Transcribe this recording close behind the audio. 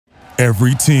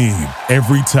Every team,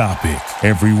 every topic,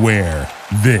 everywhere.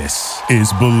 This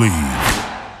is Believe.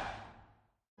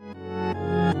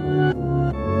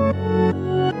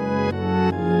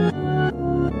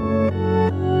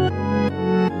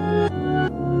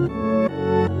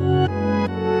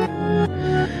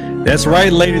 That's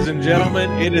right, ladies and gentlemen.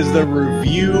 It is the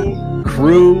Review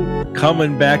Crew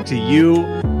coming back to you.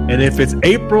 And if it's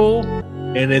April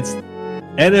and it's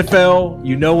NFL,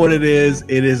 you know what it is.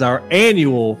 It is our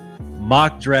annual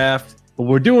mock draft. But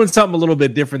we're doing something a little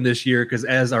bit different this year because,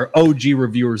 as our OG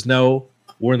reviewers know,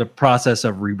 we're in the process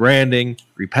of rebranding,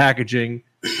 repackaging,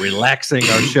 relaxing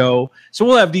our show. So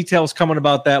we'll have details coming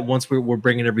about that once we're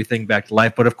bringing everything back to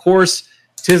life. But of course,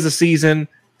 'tis the season.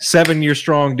 7 years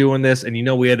strong doing this, and you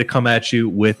know we had to come at you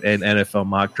with an NFL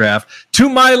mock draft. To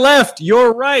my left,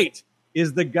 your right,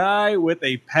 is the guy with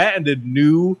a patented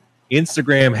new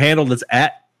Instagram handle that's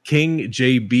at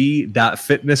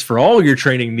kingjb.fitness for all your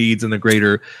training needs in the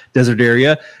greater desert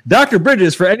area. Dr.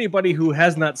 Bridges, for anybody who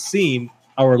has not seen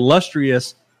our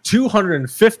illustrious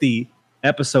 250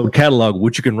 episode catalog,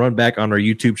 which you can run back on our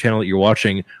YouTube channel that you're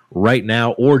watching right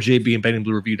now, or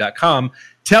jbandbennybluereview.com,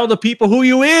 tell the people who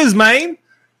you is, man.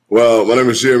 Well, my name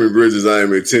is Jeremy Bridges. I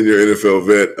am a 10-year NFL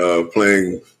vet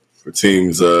playing for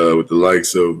teams with the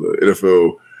likes of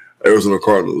NFL Arizona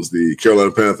Cardinals, the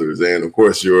Carolina Panthers, and, of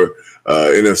course, your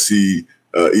NFC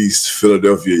East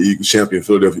Philadelphia Eagles, champion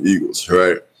Philadelphia Eagles,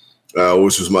 right,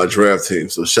 which was my draft team.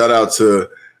 So shout out to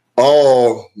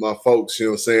all my folks, you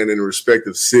know what I'm saying, in the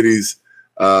respective cities.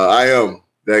 I am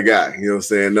that guy, you know what I'm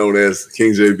saying, known as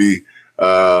King JB.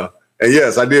 And,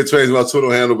 yes, I did change my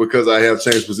Twitter handle because I have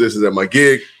changed positions at my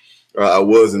gig. I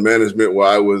was in management where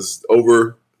I was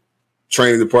over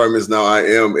training departments. Now I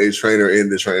am a trainer in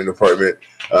the training department.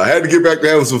 I had to get back to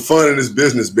having some fun in this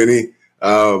business, Benny.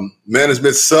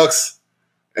 Management sucks,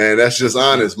 and that's just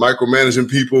honest. Micromanaging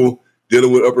people,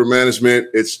 dealing with upper management,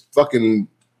 it's fucking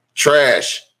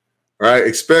trash, right?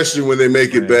 Especially when they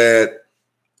make it bad.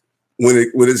 When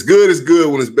it's good, it's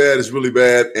good. When it's bad, it's really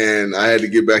bad. And I had to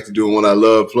get back to doing what I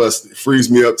love. Plus, it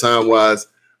frees me up time-wise.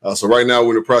 So right now,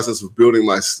 we're in the process of building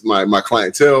my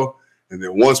clientele. And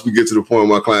then once we get to the point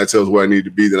where my clientele is where I need to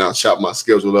be, then I'll chop my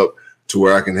schedule up to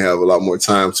where I can have a lot more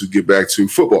time to get back to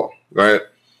football, right?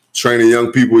 Training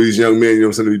young people, these young men, you know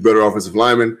what I'm saying, to be better offensive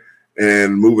linemen,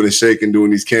 and moving and shaking, doing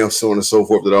these camps, so on and so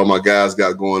forth that all my guys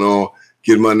got going on,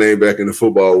 getting my name back in the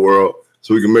football world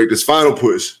so we can make this final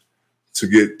push to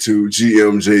get to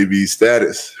GMJB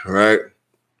status, all right?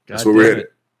 That's where we're headed.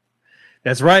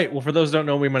 That's right. Well, for those who don't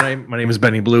know me, my name is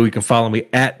Benny Blue. You can follow me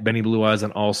at Benny Blue Eyes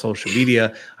on all social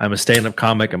media. I'm a stand-up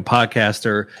comic and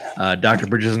podcaster. Dr.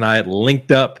 Bridges and I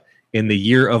linked up in the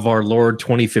year of our Lord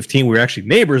 2015. We were actually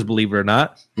neighbors, believe it or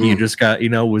not. You just got,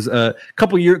 was a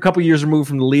couple years removed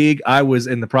from the league. I was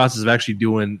in the process of actually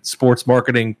doing sports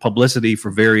marketing publicity for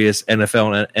various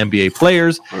NFL and NBA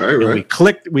players. Right. And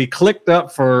we clicked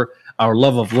up for our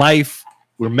love of life.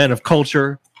 We're men of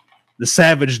culture, the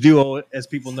savage duo, as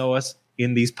people know us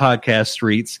in these podcast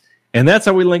streets. And that's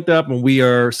how we linked up. And we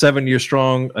are 7 years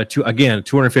strong.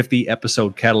 250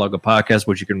 episode catalog of podcasts,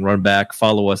 which you can run back.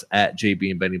 Follow us at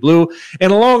JB and Benny Blue.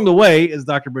 And along the way, as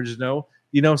Dr. Bridges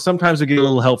sometimes we get a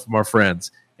little help from our friends.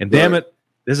 And damn it,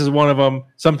 this is one of them.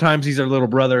 Sometimes he's our little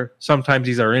brother. Sometimes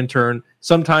he's our intern.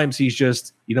 Sometimes he's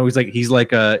just, he's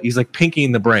like Pinky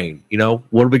in the Brain.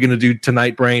 What are we going to do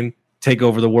tonight, Brain? Take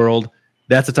over the world.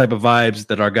 That's the type of vibes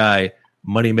that our guy,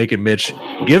 Money Making Mitch,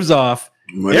 gives off.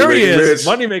 There he is,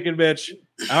 Money Making Mitch,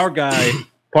 our guy,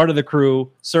 part of the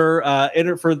crew. Sir,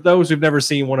 for those who've never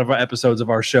seen one of our episodes of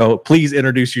our show, please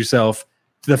introduce yourself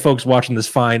to the folks watching this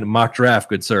fine mock draft,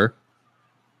 good sir.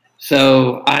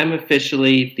 So I'm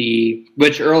officially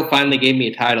which Earl finally gave me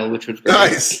a title, which was great.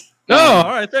 Nice. All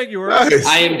right, thank you, Earl. Nice.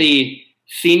 I am the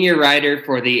senior writer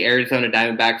for the Arizona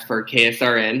Diamondbacks for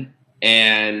KSRN.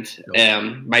 And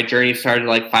my journey started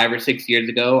like 5 or 6 years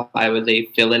ago. I was a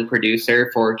fill-in producer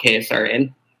for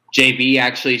KSRN. JB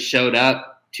actually showed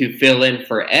up to fill in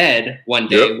for Ed one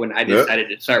day when I decided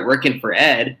to start working for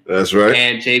Ed. That's right.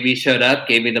 And JB showed up,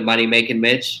 gave me the Money Making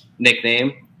Mitch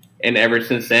nickname. And ever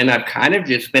since then, I've kind of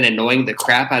just been annoying the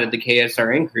crap out of the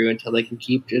KSRN crew until they can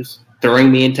keep just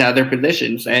throwing me into other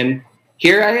positions. And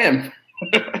here I am.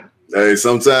 Hey,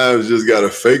 sometimes you just gotta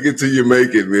fake it till you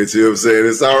make it, Mitch. You know what I'm saying?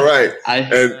 It's all right.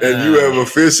 And you have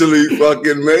officially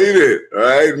fucking made it. All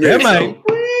right, Mitch? Yeah, man.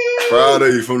 Proud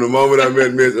of you. From the moment I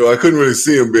met Mitch, I couldn't really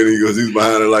see him, Benny, because he's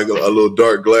behind like a little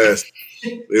dark glass.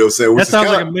 You know what I'm saying? That sounds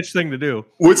like a Mitch thing to do.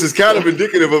 Which is kind of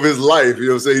indicative of his life. You know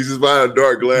what I'm saying? He's just behind a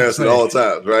dark glass at all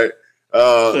times, right?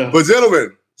 But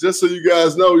gentlemen, just so you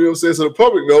guys know, you know what I'm saying, so the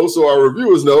public knows, so our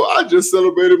reviewers know, I just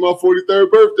celebrated my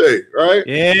 43rd birthday, right?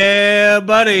 Yeah,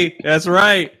 buddy. That's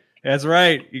right. That's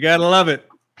right. You got to love it.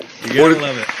 You got to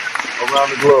love it. Around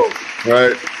the globe,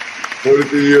 right?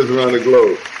 43 years around the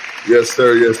globe. Yes,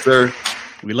 sir. Yes, sir.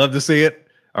 We love to see it.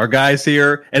 Our guys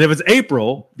here. And if it's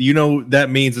April, you know that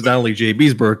means it's not only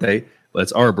JB's birthday, but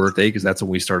it's our birthday because that's when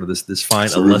we started this fine,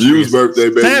 illustrious birthday,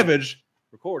 baby. Savage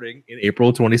recording in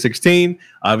April 2016.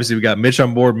 Obviously, we got Mitch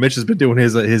on board. Mitch has been doing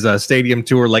his stadium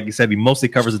tour. Like you said, he mostly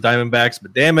covers the Diamondbacks,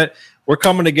 but damn it, we're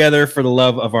coming together for the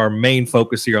love of our main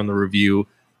focus here on the review.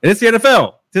 And it's the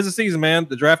NFL. 'Tis the season, man.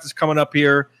 The draft is coming up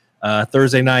here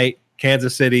Thursday night,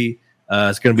 Kansas City.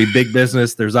 It's going to be big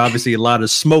business. There's obviously a lot of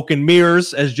smoke and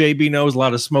mirrors, as JB knows, a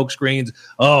lot of smoke screens.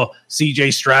 Oh,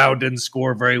 CJ Stroud didn't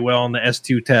score very well on the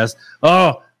S2 test.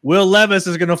 Oh, Will Levis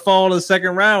is going to fall to the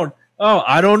second round. Oh,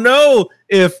 I don't know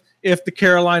if the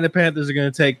Carolina Panthers are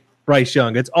going to take Bryce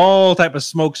Young. It's all type of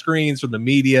smoke screens from the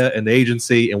media and the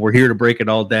agency, and we're here to break it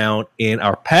all down in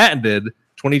our patented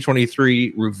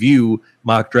 2023 review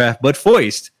mock draft. But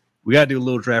Foist, we got to do a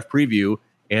little draft preview,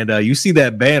 and you see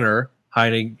that banner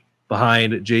hiding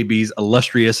behind JB's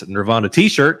illustrious Nirvana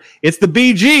t-shirt. It's the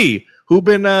BG, who've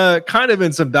been kind of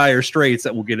in some dire straits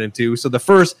that we'll get into. So the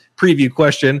first preview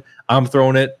question, I'm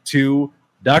throwing it to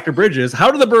Dr. Bridges. How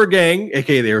did the Bird Gang,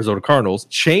 a.k.a. the Arizona Cardinals,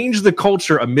 change the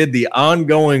culture amid the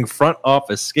ongoing front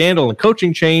office scandal and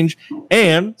coaching change?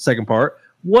 And second part,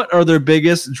 what are their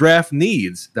biggest draft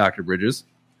needs, Dr. Bridges?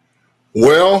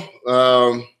 Well,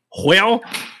 O-line,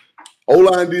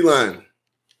 D-line.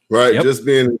 Right, Yep. Just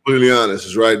being completely honest,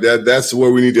 is right. That's where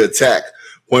we need to attack.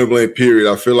 Point blank. Period.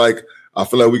 I feel like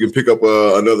we can pick up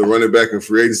another running back in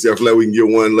free agency. I feel like we can get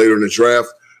one later in the draft.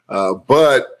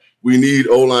 But we need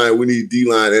O-line, we need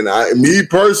D-line, and me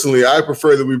personally, I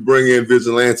prefer that we bring in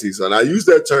vigilantes. And I use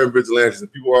that term vigilantes,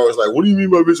 and people are always like, "What do you mean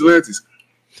by vigilantes?"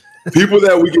 People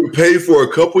that we can pay for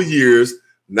a couple years,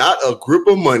 not a grip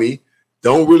of money,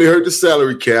 don't really hurt the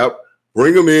salary cap.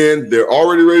 Bring them in. They're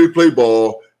already ready to play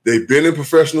ball. They've been in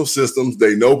professional systems.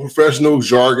 They know professional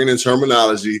jargon and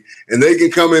terminology, and they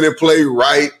can come in and play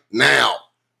right now,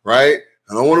 right?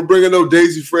 I don't want to bring in no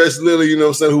Daisy Fresh Lily, you know what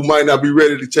I'm saying, who might not be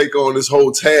ready to take on this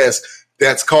whole task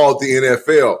that's called the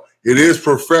NFL. It is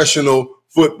professional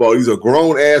football. These are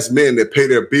grown-ass men that pay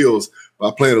their bills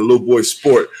by playing a little boy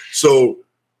sport. So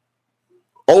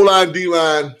O-line,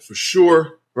 D-line, for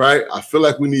sure. Right, I feel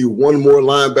like we need one more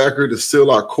linebacker to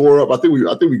seal our core up. I think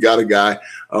we got a guy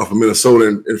from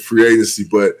Minnesota in free agency,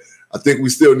 but I think we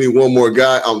still need one more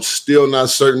guy. I'm still not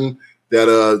certain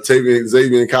that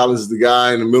Xavier Collins is the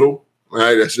guy in the middle.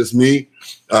 Right, that's just me.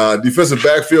 Defensive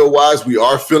backfield wise, we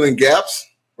are filling gaps.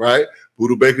 Right,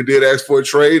 Budda Baker did ask for a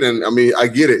trade, and I mean I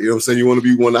get it. You know what I'm saying? You want to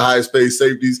be one of the highest paid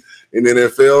safeties in the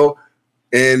NFL,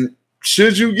 and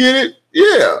should you get it?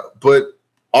 Yeah, but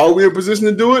are we in position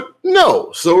to do it? No.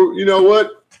 So, you know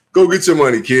what? Go get your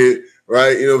money, kid.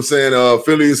 Right? You know what I'm saying?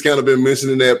 Philly has kind of been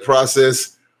mentioning that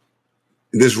process.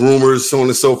 There's rumors, so on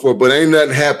and so forth, but ain't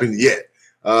nothing happened yet.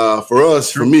 For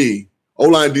us, for me,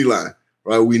 O-line, D-line,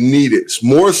 right? We need it. It's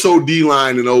more so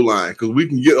D-line than O-line because we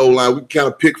can get O-line. We can kind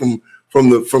of pick from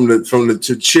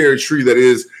the cherry tree that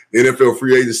is the NFL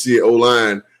free agency and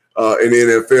O-line in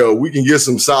the NFL. We can get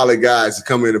some solid guys to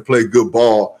come in and play good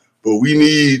ball, but we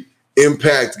need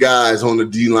impact guys on the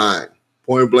D-line,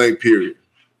 point blank, period.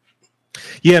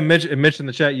 Yeah, Mitch in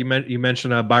the chat, you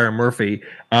mentioned Byron Murphy.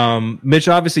 Mitch,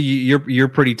 obviously you're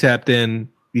pretty tapped in,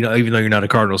 you know, even though you're not a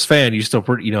Cardinals fan, you're still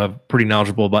pretty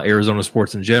knowledgeable about Arizona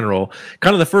sports in general.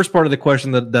 Kind of the first part of the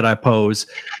question that I pose,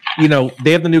 you know,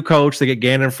 they have the new coach, they get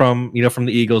Gannon from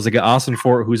the Eagles, they get Austin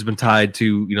Fort, who's been tied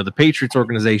to, you know, the Patriots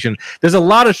organization. There's a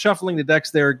lot of shuffling the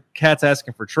decks there, cats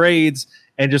asking for trades,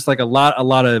 and just like a lot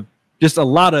of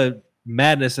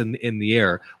madness in the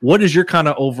air. What is your kind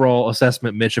of overall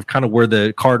assessment, Mitch, of kind of where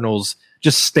the Cardinals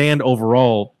just stand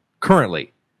overall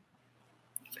currently?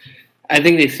 I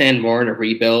think they stand more in a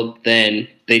rebuild than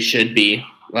they should be.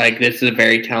 Like, this is a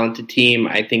very talented team.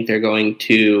 I think they're going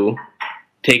to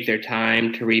take their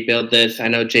time to rebuild this. I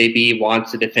know JB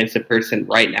wants a defensive person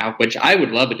right now, which I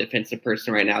would love a defensive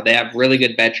person right now. They have really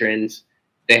good veterans.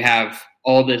 They have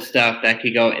all this stuff that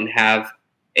could go and have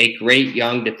a great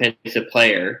young defensive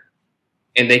player,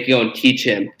 and they can go and teach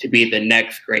him to be the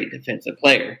next great defensive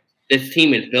player. This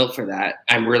team is built for that.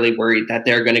 I'm really worried that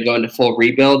they're going to go into full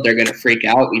rebuild. They're going to freak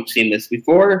out. We've seen this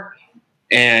before.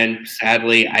 And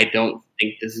sadly, I don't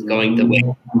think this is going the way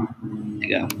to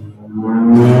go.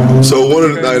 So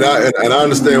and I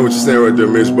understand what you're saying right there,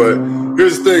 Mitch, but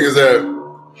here's the thing is that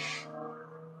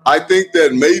I think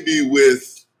that maybe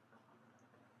with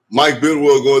Mike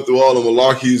Bidwell going through all the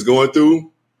malarkey he's going through,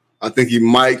 I think he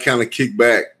might kind of kick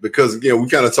back because, again, we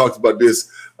kind of talked about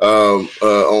this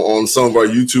on some of our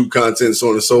YouTube content, so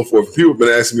on and so forth. People have been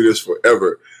asking me this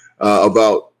forever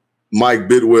about Mike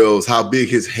Bidwell's, how big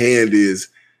his hand is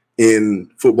in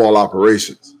football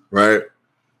operations, right?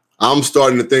 I'm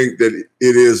starting to think that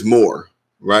it is more,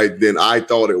 right, than I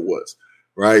thought it was,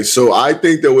 right? So I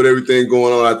think that with everything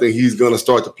going on, I think he's going to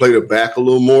start to play the back a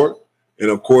little more. And,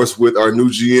 of course, with our new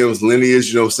GM's lineage,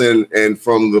 you know what I'm saying, and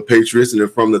from the Patriots and then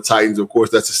from the Titans, of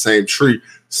course, that's the same tree,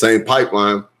 same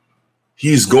pipeline.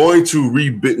 He's going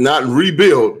to not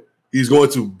rebuild, he's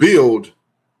going to build.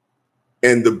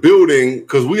 And the building,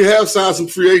 because we have signed some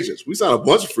free agents. We signed a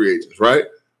bunch of free agents, right?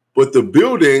 But the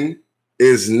building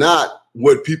is not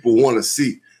what people want to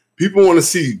see. People want to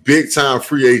see big-time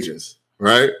free agents,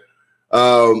 right?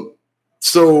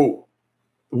 So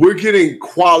we're getting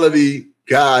quality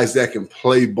guys that can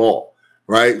play ball,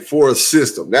 right, for a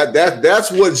system.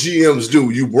 That's what GMs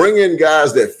do. You bring in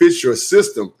guys that fit your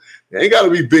system. They ain't got to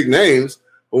be big names,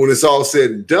 but when it's all said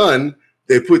and done,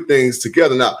 they put things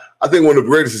together. Now, I think one of the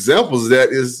greatest examples of that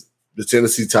is the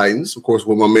Tennessee Titans, of course,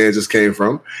 where my man just came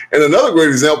from. And another great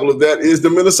example of that is the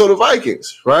Minnesota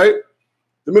Vikings, right?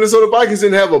 The Minnesota Vikings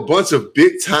didn't have a bunch of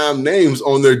big-time names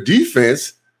on their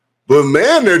defense, but,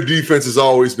 man, their defense has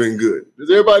always been good.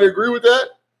 Does everybody agree with that?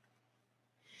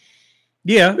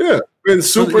 Yeah. Been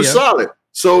super solid.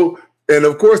 So, and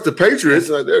of course, the Patriots,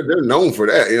 they're known for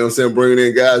that. You know what I'm saying? Bringing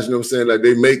in guys, you know what I'm saying? Like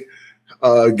they make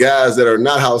guys that are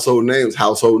not household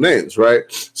names, right?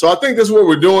 So I think that's what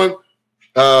we're doing.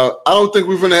 I don't think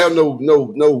we're going to have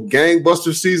no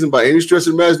gangbuster season by any stretch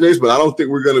of imagination, but I don't think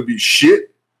we're going to be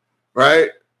shit, right?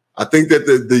 I think that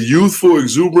the youthful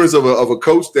exuberance of a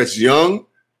coach that's young,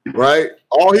 right?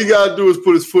 All he got to do is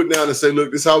put his foot down and say,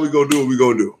 look, this is how we going to do what we're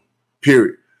going to do,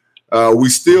 period. We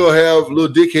still have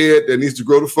little dickhead that needs to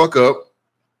grow the fuck up,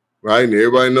 right? And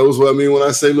everybody knows what I mean when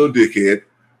I say little dickhead,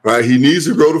 right? He needs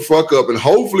to grow the fuck up. And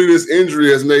hopefully this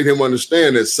injury has made him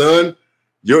understand that, son,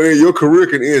 your career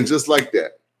can end just like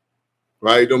that,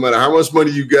 right? No matter how much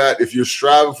money you got, if you're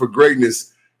striving for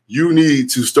greatness, you need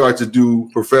to start to do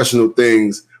professional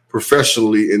things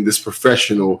professionally in this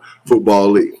professional football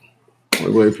league.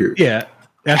 Period. Yeah.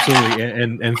 Absolutely,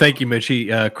 and thank you, Mitch.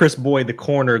 Chris Boyd, the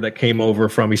corner that came over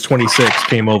he's 26,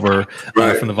 came over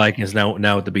from the Vikings now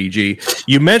at the BG.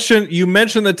 You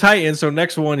mentioned the Titans, so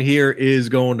next one here is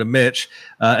going to Mitch.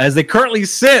 As they currently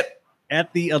sit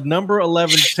at the number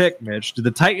 11 pick, Mitch, do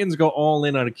the Titans go all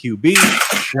in on a QB,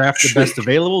 draft the best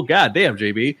available? God damn,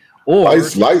 JB, or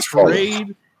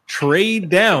trade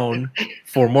down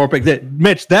for more picks?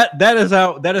 Mitch, that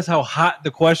is how hot the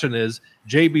question is.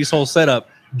 JB's whole setup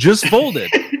just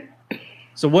folded.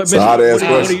 So what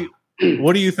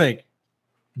do you think?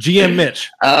 GM Mitch.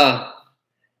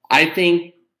 I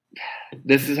think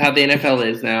this is how the NFL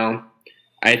is now.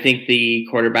 I think the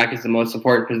quarterback is the most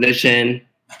important position.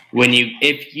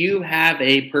 If you have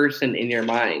a person in your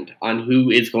mind on who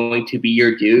is going to be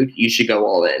your dude, you should go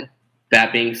all in.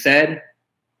 That being said,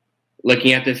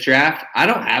 looking at this draft, I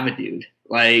don't have a dude.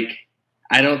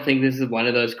 I don't think this is one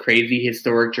of those crazy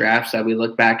historic drafts that we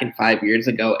look back in 5 years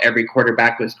ago. Every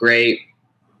quarterback was great,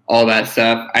 all that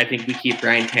stuff. I think we keep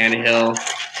Ryan Tannehill,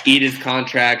 eat his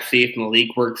contract, see if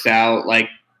Malik works out.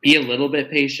 Be a little bit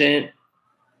patient.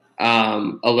 A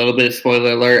little bit of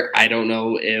spoiler alert. I don't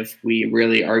know if we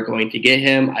really are going to get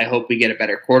him. I hope we get a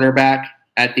better cornerback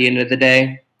at the end of the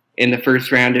day in the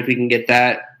first round if we can get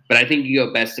that. But I think you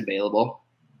go best available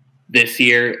this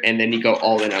year, and then you go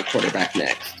all in on quarterback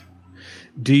next.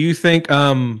 Do you think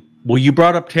you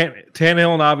brought up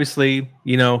Tannehill, and obviously,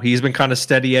 he's been kind of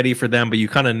steady Eddie for them, but you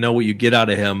kind of know what you get out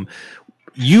of him.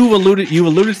 You alluded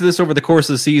to this over the course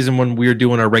of the season when we were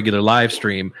doing our regular live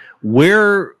stream.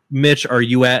 Where, Mitch, are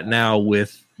you at now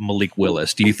with Malik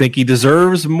Willis? Do you think he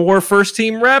deserves more first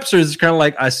team reps, or is it kind of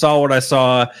like, I saw what I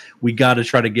saw, we got to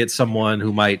try to get someone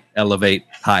who might elevate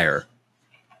higher?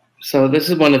 So this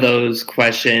is one of those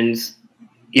questions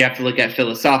you have to look at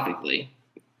philosophically.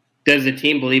 Does the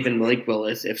team believe in Malik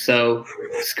Willis? If so,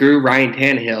 screw Ryan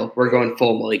Tannehill. We're going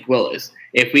full Malik Willis.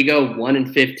 If we go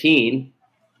 1-15,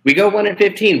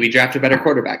 we draft a better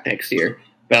quarterback next year.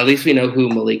 But at least we know who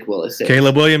Malik Willis is.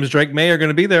 Caleb Williams, Drake May are going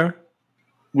to be there.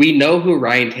 We know who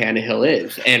Ryan Tannehill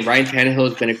is. And Ryan Tannehill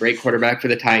has been a great quarterback for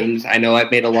the Titans. I know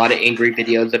I've made a lot of angry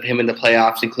videos of him in the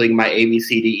playoffs, including my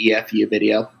ABCDEFU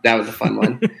video. That was a fun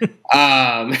one.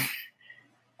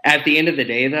 At the end of the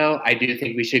day, though, I do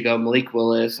think we should go Malik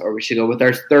Willis, or we should go with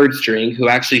our third string, who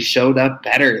actually showed up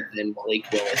better than Malik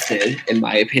Willis did, in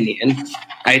my opinion.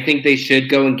 I think they should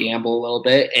go and gamble a little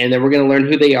bit, and then we're going to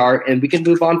learn who they are, and we can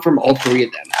move on from all three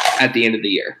of them at the end of the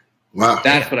year. Wow.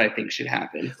 That's what I think should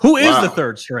happen. Who is the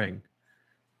third string?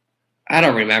 I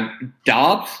don't remember.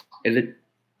 Dobbs? Is it?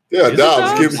 Yeah,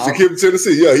 Dobbs. The kid from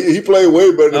Tennessee. Yeah, he played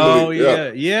way better than the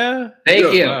league. Yeah.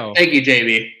 Thank you. Wow. Thank you,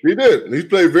 JB. He did. He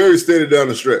played very steady down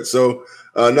the stretch. So,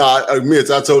 I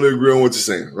admit, I totally agree on what you're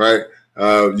saying, right?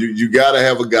 You got to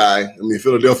have a guy. I mean,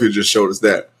 Philadelphia just showed us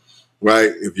that,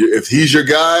 right? If he's your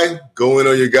guy, go in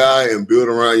on your guy and build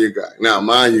around your guy. Now,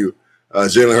 mind you,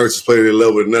 Jalen Hurts has played at a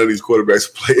level that none of these quarterbacks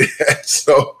have played at.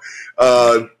 So,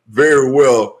 very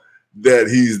well that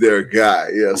he's their guy.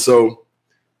 Yeah, so,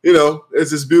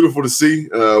 it's just beautiful to see.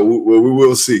 We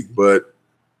will see. But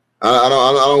I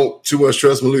don't too much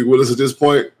trust Malik Willis at this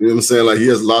point. You know what I'm saying? Like, he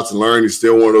has lots to learn. He's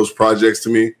still one of those projects to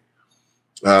me.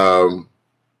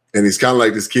 And he's kind of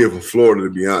like this kid from Florida, to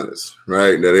be honest,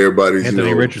 right? That everybody's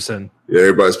Anthony Richardson. Yeah,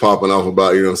 everybody's popping off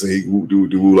about, you know what I'm saying, he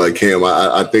do like Cam.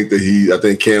 I think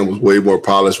Cam was way more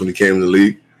polished when he came in the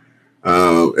league,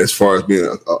 as far as being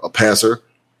a passer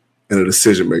and a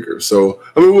decision maker. So,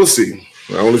 I mean, we'll see.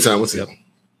 Only time we'll see.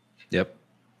 Yep.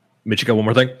 Mitch, you got one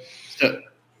more thing?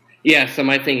 So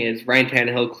my thing is Ryan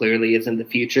Tannehill clearly isn't the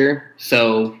future.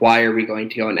 So why are we going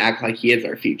to go and act like he is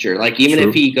our future? Like, even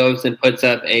if he goes and puts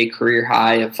up a career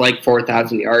high of like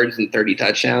 4,000 yards and 30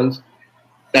 touchdowns,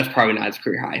 that's probably not his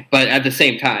career high. But at the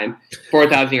same time,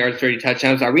 4,000 yards, 30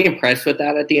 touchdowns, are we impressed with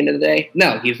that at the end of the day?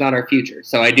 No, he's not our future.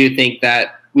 So I do think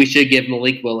that we should give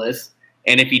Malik Willis,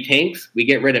 and if he tanks, we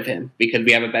get rid of him because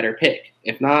we have a better pick.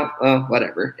 If not,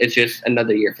 whatever. It's just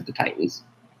another year for the Titans.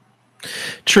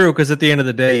 True, because at the end of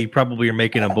the day, you probably are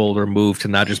making a bolder move to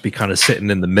not just be kind of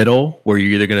sitting in the middle, where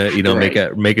you're either going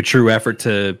to, make a true effort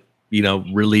to,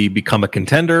 really become a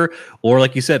contender, or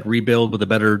like you said, rebuild with a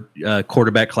better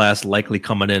quarterback class likely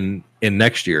coming in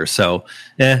next year. So,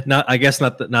 not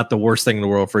the worst thing in the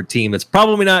world for a team that's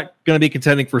probably not going to be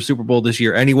contending for a Super Bowl this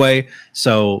year anyway.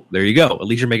 So there you go. At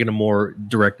least you're making a more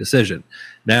direct decision.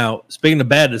 Now, speaking of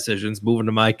bad decisions, moving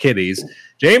to my kiddies,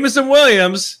 Jameson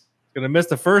Williams going to miss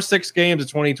the first 6 games of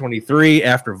 2023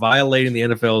 after violating the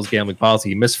NFL's gambling policy.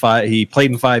 He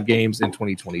played in 5 games in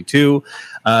 2022.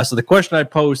 So the question I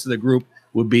posed to the group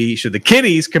would be, should the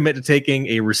kiddies commit to taking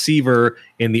a receiver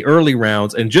in the early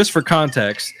rounds? And just for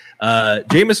context,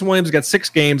 Jameson Williams got 6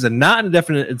 games and not an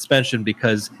indefinite suspension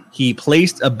because he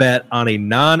placed a bet on a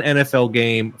non-NFL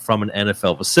game from an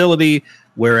NFL facility,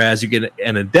 whereas you get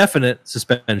an indefinite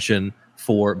suspension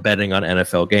for betting on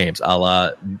NFL games, a la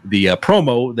the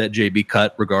promo that JB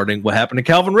cut regarding what happened to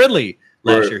Calvin Ridley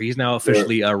last year. He's now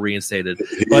officially reinstated.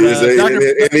 But he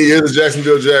is a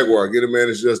Jacksonville Jaguar. Get a man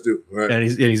that's just due. Right. And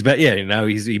he's now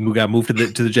he got moved to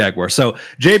the Jaguars. So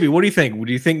JB, what do you think?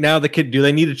 Do you think now do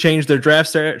they need to change their draft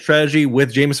strategy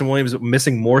with Jameson Williams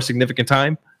missing more significant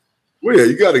time? Well, yeah,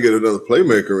 you got to get another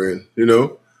playmaker in. And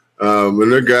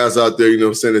there are guys out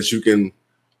there, saying that you can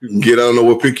get. I don't know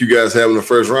what pick you guys have in the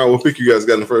first round. What pick you guys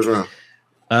got in the first round?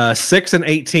 6 and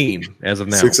 18 as of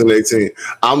now. 6 and 18.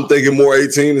 I'm thinking more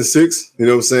 18 than 6. You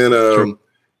know what I'm saying?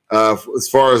 As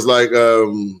far as like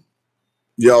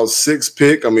y'all's 6th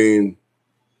pick, I mean,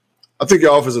 I think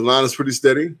your offensive line is pretty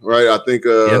steady, right? I think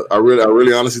I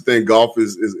really honestly think Goff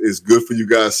is good for you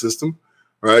guys' system,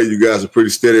 right? You guys are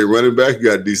pretty steady at running back. You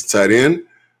got a decent tight end,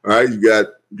 right? You got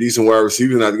decent wide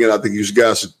receivers. And again, I think you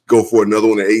guys should go for another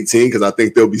one at 18 because I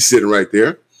think they'll be sitting right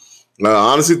there. I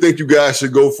honestly think you guys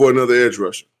should go for another edge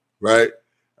rusher, right?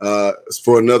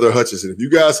 For another Hutchinson. If you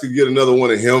guys could get another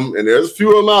one of him, and there's a few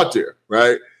of them out there,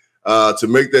 right, to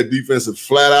make that defensive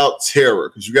flat-out terror,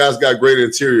 because you guys got great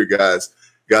interior guys,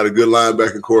 got a good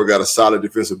linebacking core, got a solid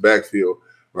defensive backfield,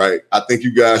 right? I think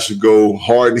you guys should go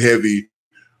hard and heavy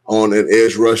on an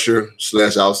edge rusher /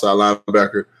 outside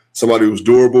linebacker, somebody who's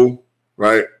durable,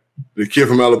 right? The kid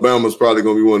from Alabama is probably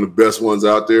going to be one of the best ones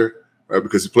out there, right,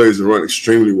 because he plays the run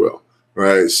extremely well,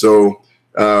 right? So,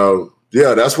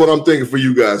 yeah, that's what I'm thinking for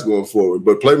you guys going forward.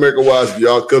 But playmaker-wise,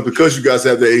 because you guys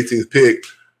have the 18th pick,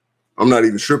 I'm not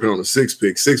even tripping on the 6th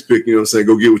pick. 6th pick, you know what I'm saying,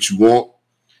 go get what you want.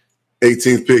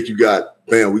 18th pick, you got,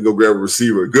 bam, we go grab a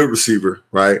receiver, a good receiver,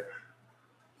 right,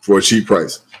 for a cheap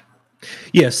price.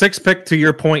 Yeah, 6th pick, to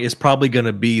your point, is probably going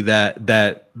to be that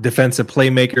defensive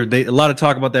playmaker. A lot of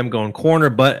talk about them going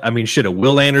corner, but, I mean, shit,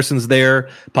 Will Anderson's there,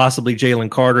 possibly Jalen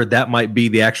Carter. That might be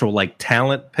the actual,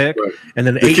 talent pick. Right. And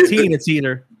then 18, it's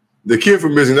either – the kid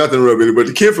from Michigan, nothing to rub in, but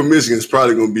the kid from Michigan is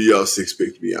probably going to be y'all 6th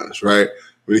pick, to be honest, right?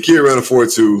 When the kid ran a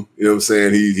 4.2, you know what I'm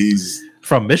saying? He's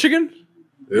from Michigan?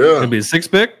 Yeah. Going to be a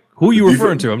 6th pick? Who are you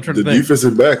referring to? I'm trying to think. The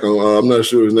defensive back, I'm not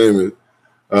sure his name is.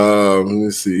 Let me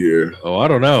see here. Oh, I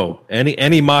don't know.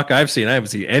 Any mock I've seen, I haven't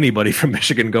seen anybody from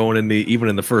Michigan going even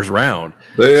in the first round.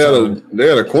 They had a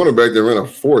cornerback that ran a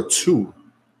 4.2.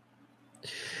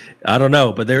 I don't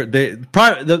know, but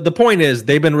the point is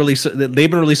they've been really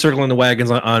circling the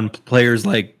wagons on players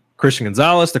like Christian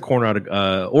Gonzalez, the corner out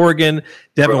of Oregon,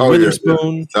 Devin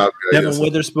Witherspoon. Yeah. Devin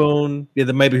Witherspoon. Yeah,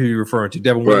 that may be who you're referring to.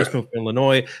 Devin Witherspoon from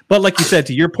Illinois. But like you said,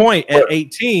 to your point, at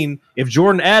 18, if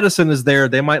Jordan Addison is there,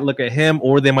 they might look at him,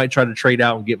 or they might try to trade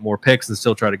out and get more picks and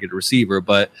still try to get a receiver.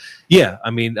 But yeah, I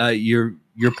mean,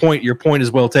 your point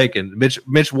is well taken.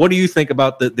 Mitch, what do you think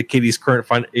about the Kitties' current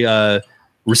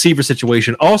receiver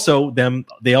situation? Also,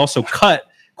 they also cut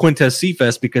Quintez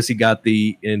Cephas because he got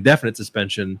the indefinite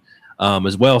suspension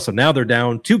as well. So now they're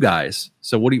down 2 guys.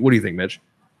 So what do you think, Mitch?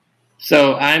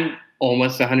 So I'm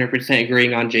almost 100%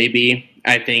 agreeing on JB.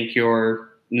 I think your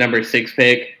number 6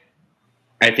 pick,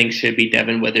 I think, should be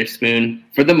Devin Witherspoon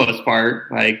for the most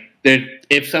part. Like,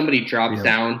 if somebody drops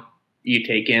down, you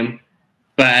take him.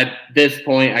 But at this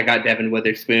point, I got Devin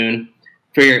Witherspoon.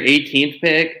 For your 18th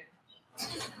pick,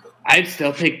 I'd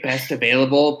still pick best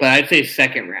available, but I'd say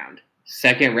second round.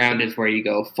 Second round is where you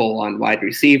go full on wide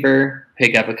receiver,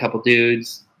 pick up a couple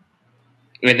dudes,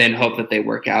 and then hope that they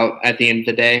work out at the end of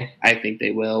the day. I think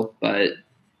they will, but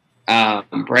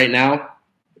right now,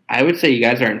 I would say you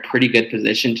guys are in pretty good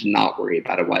position to not worry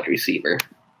about a wide receiver.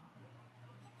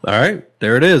 All right,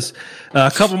 there it is. A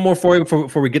couple more for you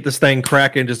before we get this thing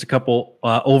cracking. Just a couple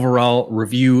overall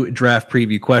review draft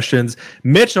preview questions.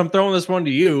 Mitch, I'm throwing this one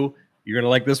to you. You're going to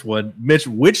like this one. Mitch,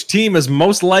 which team is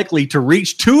most likely to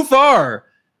reach too far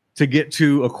to get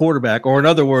to a quarterback? Or in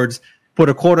other words, put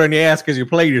a quarter in your ass because you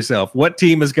played yourself. What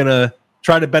team is going to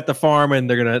try to bet the farm and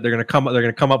they're going to come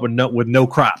up with no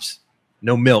crops,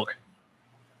 no milk?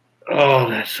 Oh,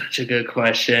 that's such a good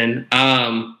question.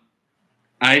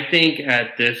 I think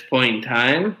at this point in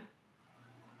time,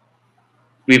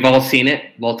 we've all seen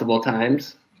it multiple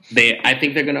times. I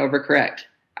think they're going to overcorrect.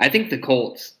 I think the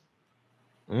Colts.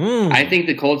 I think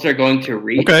the Colts are going to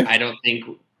reach. Okay. I don't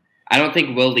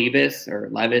think Will Levis or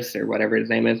whatever his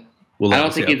name is. I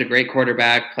don't think he's a great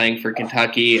quarterback playing for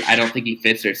Kentucky. I don't think he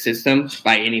fits their system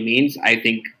by any means. I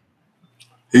think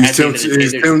he's Tim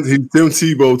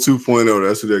Tebow 2.0.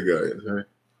 That's who that guy is, right?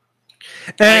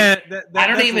 And I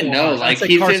don't even know. Like,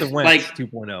 he's Carson just Wentz like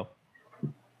 2.0.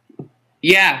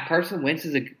 Yeah, Carson Wentz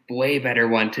is a way better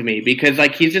one to me because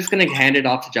like he's just going to hand it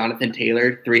off to Jonathan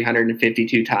Taylor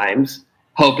 352 times,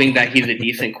 hoping that he's a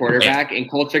decent quarterback. And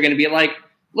Colts are going to be like,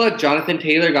 look, Jonathan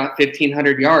Taylor got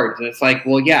 1,500 yards. And it's like,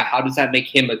 well, yeah, how does that make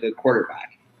him a good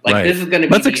quarterback? Like, This is going to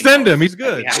be... Let's extend him. He's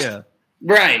good. Yeah.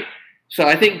 Right. So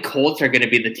I think Colts are going to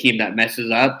be the team that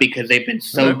messes up because they've been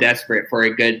so desperate for a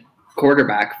good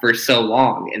quarterback for so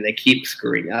long, and they keep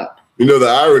screwing up. You know, the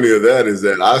irony of that is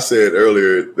that I said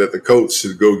earlier that the coach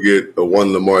should go get a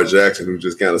one Lamar Jackson who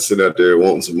just kind of sit out there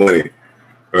wanting some money,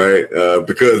 right?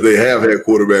 Because they have had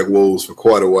quarterback woes for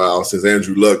quite a while since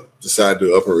Andrew Luck decided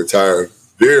to up and retire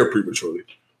very prematurely,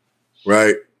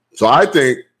 right? So I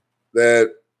think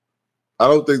that I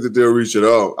don't think that they'll reach it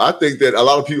all. I think that a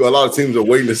lot of teams are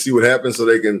waiting to see what happens so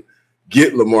they can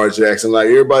get Lamar Jackson. Like,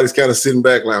 everybody's kind of sitting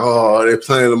back like, oh, they're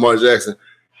playing Lamar Jackson.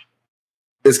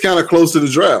 It's kind of close to the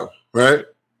draft, right?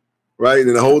 Right?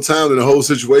 And the whole time, in the whole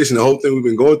situation, the whole thing we've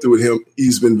been going through with him,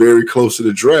 he's been very close to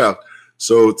the draft.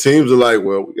 So teams are like,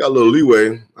 well, we got a little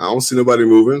leeway. I don't see nobody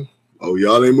moving. Oh,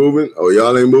 y'all ain't moving? Oh,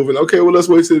 y'all ain't moving? Okay, well, let's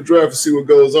wait till the draft and see what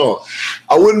goes on.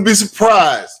 I wouldn't be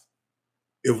surprised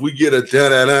if we get a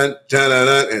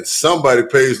dun-dun-dun, and somebody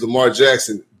pays Lamar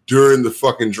Jackson during the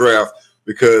fucking draft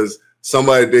because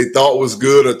somebody they thought was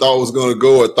good or thought was going to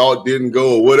go or thought didn't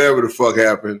go or whatever the fuck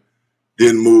happened,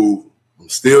 didn't move. I'm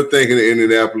still thinking that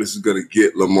Indianapolis is going to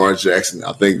get Lamar Jackson.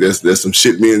 I think there's some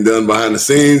shit being done behind the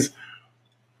scenes,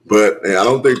 but I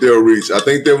don't think they'll reach. I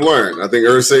think they've learned. I think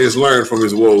Irsay has learned from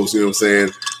his woes. You know what I'm saying?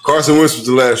 Carson Wentz was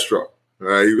the last straw. All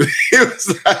right? He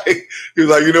was like,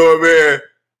 you know what, man?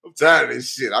 I'm tired of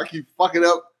this shit. I keep fucking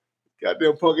up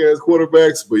goddamn punk-ass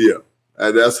quarterbacks. But,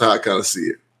 yeah, that's how I kind of see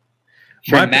it.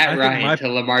 From Matt Ryan to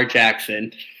Lamar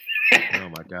Jackson. Oh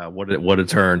my God, what a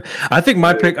turn! I think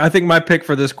my pick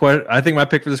for this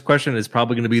question is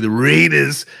probably going to be the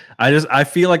Raiders. I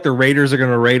feel like the Raiders are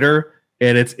going to Raider,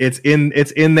 and it's in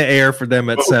the air for them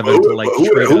at 7 to like.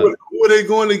 Who are they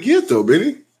going to get though,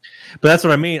 Benny? But that's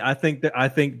what I mean. I think,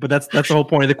 but that's the whole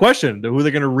point of the question. Who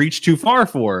they're going to reach too far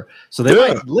for? So they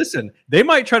might listen. They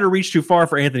might try to reach too far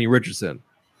for Anthony Richardson.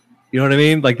 You know what I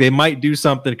mean? Like, they might do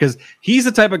something because he's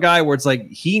the type of guy where it's like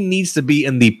he needs to be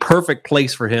in the perfect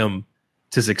place for him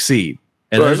to succeed.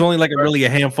 And there's only like really a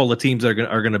handful of teams that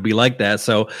are going to be like that.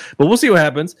 So, but we'll see what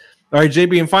happens. All right,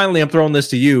 JB, and finally, I'm throwing this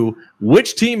to you.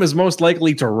 Which team is most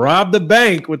likely to rob the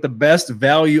bank with the best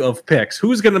value of picks?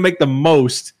 Who's going to make the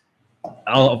most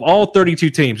of all 32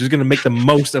 teams? Who's going to make the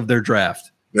most of their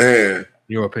draft? Man,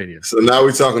 your opinion. So now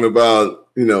we're talking about,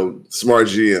 smart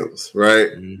GMs, right?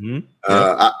 Mm-hmm.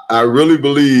 I really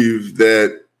believe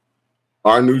that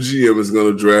our new GM is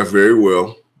going to draft very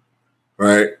well,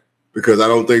 right? Because I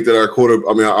don't think that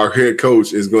our head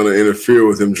coach is going to interfere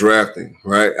with him drafting,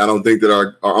 right? I don't think that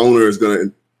our owner is going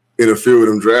to interfere with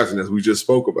him drafting, as we just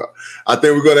spoke about. I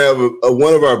think we're going to have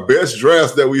one of our best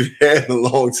drafts that we've had in a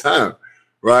long time,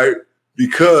 right?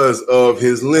 Because of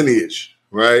his lineage,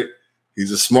 right?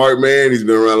 He's a smart man. He's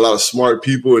been around a lot of smart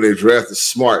people, and they drafted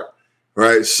smart,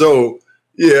 right? So,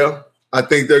 yeah, I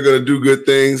think they're going to do good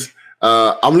things.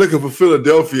 I'm looking for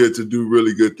Philadelphia to do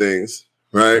really good things,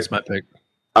 right? That's my pick.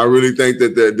 I really think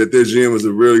that their GM is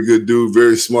a really good dude,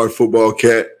 very smart football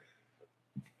cat.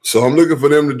 So I'm looking for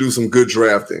them to do some good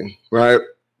drafting, right?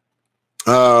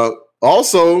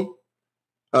 Also,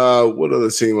 what other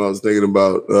team I was thinking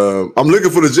about? I'm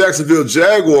looking for the Jacksonville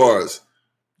Jaguars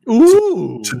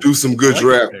to do some good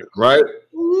drafting, right?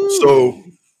 Ooh. So,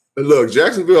 look,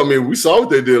 Jacksonville, we saw what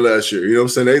they did last year. You know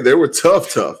what I'm saying? They were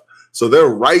tough. So they're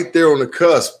right there on the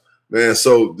cusp, man.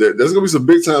 So there's going to be some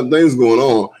big-time things going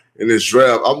on in this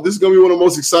draft. This is going to be one of the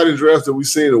most exciting drafts that we've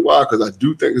seen in a while because I do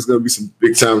think there's going to be some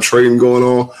big-time trading going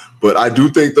on. But I do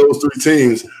think those three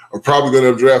teams are probably going to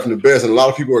have drafting the best. And a lot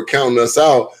of people are counting us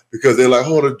out because they're like,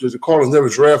 oh, the Cardinals never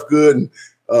draft good. And,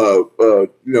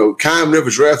 Keim never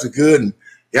drafted good and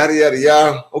yada, yada,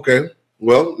 yada. Okay,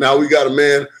 well, now we got a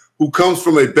man who comes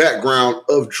from a background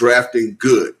of drafting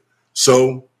good.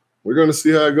 So we're going to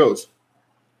see how it goes.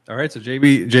 All right, so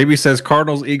JB says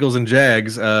Cardinals, Eagles, and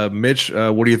Jags. Mitch,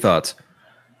 what are your thoughts?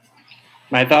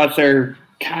 My thoughts are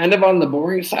kind of on the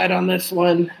boring side on this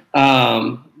one.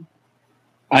 I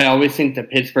always think the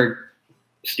Pittsburgh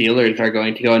Steelers are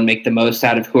going to go and make the most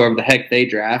out of whoever the heck they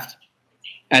draft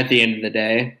at the end of the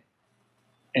day.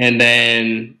 And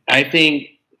then I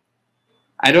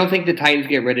don't think the Titans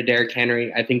get rid of Derrick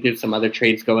Henry. I think there's some other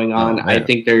trades going on. Oh, I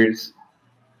think there's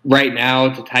right now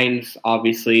the Titans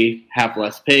obviously have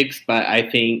less picks, but I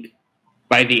think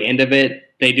by the end of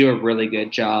it, they do a really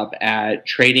good job at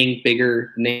trading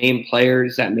bigger name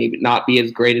players that may not be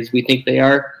as great as we think they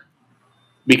are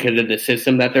because of the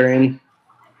system that they're in.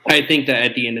 I think that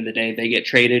at the end of the day, they get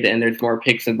traded and there's more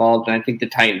picks involved, and I think the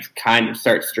Titans kind of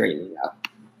start straightening up.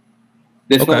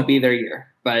 This won't be their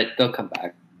year, but they'll come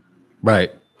back.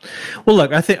 Right. Well,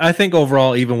 look, I think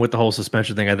overall, even with the whole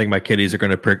suspension thing, I think my kiddies are going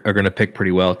to pick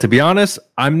pretty well. To be honest,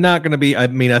 I'm not going to be. I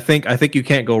think you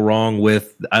can't go wrong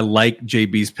with. I like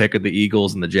JB's pick of the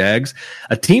Eagles and the Jags.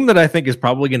 A team that I think is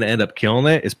probably going to end up killing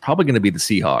it is probably going to be the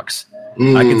Seahawks.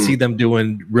 I can see them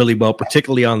doing really well,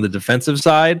 particularly on the defensive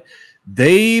side.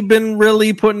 They've been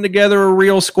really putting together a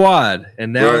real squad,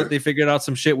 and now that they figured out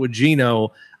some shit with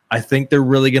Geno, I think they're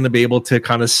really going to be able to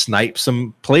kind of snipe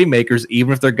some playmakers,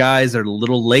 even if their guys are a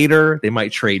little later. They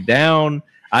might trade down.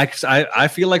 I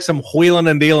feel like some wheeling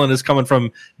and dealing is coming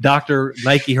from Dr.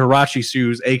 Nike Hirachi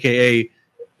Shoes, a.k.a.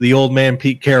 the old man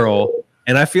Pete Carroll.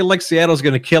 And I feel like Seattle's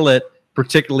going to kill it,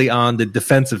 particularly on the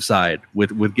defensive side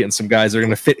with getting some guys that are going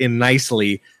to fit in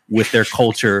nicely with their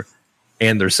culture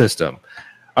and their system.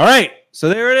 All right. So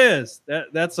there it is.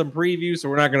 That's some preview. So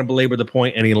we're not going to belabor the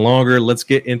point any longer. Let's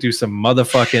get into some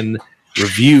motherfucking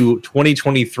review.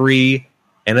 2023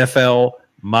 NFL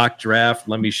mock draft.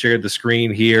 Let me share the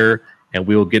screen here, and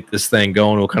we will get this thing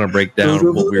going. We'll kind of break down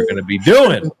what we're going to be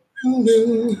doing.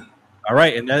 All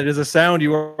right, and that is a sound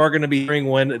you are going to be hearing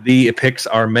when the picks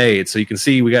are made. So you can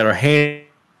see we got our handy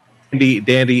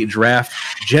dandy draft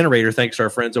generator thanks to our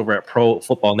friends over at Pro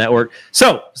Football Network.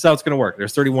 So that's how it's going to work.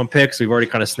 There's 31 picks. We've already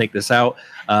kind of snaked this out.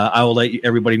 I will let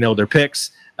everybody know their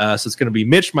picks. So it's going to be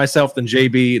Mitch, myself, then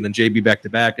JB, and then JB back to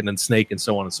back, and then Snake, and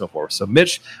so on and so forth. So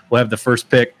Mitch will have the first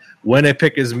pick. When a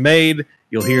pick is made,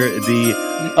 you'll hear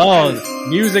the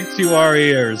music to our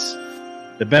ears.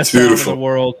 The best sound in the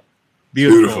world.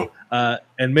 Beautiful.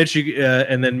 And Mitch, you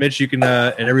can,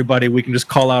 and everybody, we can just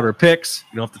call out our picks.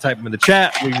 You don't have to type them in the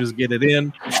chat. We can just get it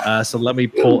in. So let me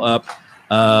pull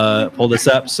this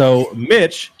up. So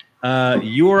Mitch,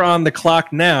 you are on the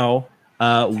clock now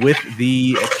with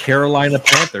the Carolina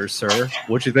Panthers, sir.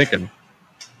 What you thinking?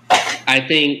 I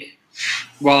think,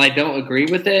 while I don't agree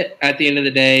with it, at the end of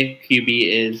the day, QB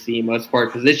is the most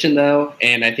important position, though,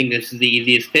 and I think this is the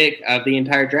easiest pick of the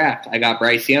entire draft. I got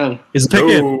Bryce Young. Is the pick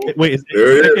in? Wait, is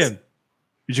the pick in?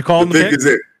 Did you call him the pick? Pick is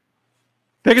in.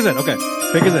 Pick is in. Okay,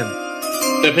 pick is in.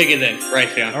 The pick is in.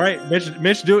 Bryce Young. All right,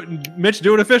 Mitch,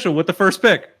 do it official with the first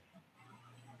pick.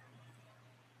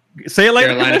 Say it like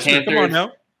Carolina the commissioner. Panthers. Come on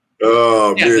now.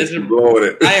 Oh, Yeah, bitch, this is- you blowing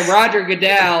it. I am Roger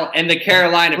Goodell and the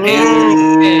Carolina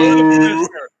Panthers.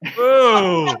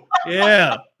 Ooh,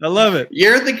 yeah, I love it.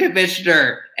 You're the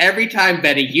commissioner. Every time,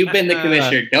 Betty, you've been the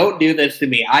commissioner. Don't do this to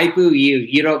me. I boo you.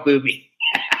 You don't boo me.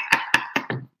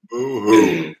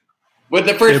 Boo-hoo. With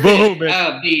the first Hey, boo-hoo, pick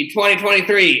of the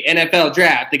 2023 NFL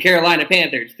Draft, the Carolina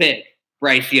Panthers pick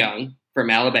Bryce Young from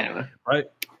Alabama.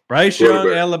 Bryce Young,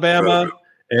 Quarterback. Alabama.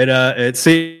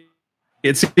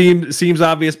 It seems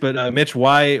obvious, but Mitch,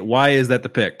 why is that the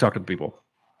pick? Talk to the people.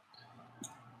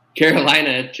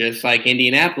 Carolina, just like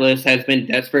Indianapolis, has been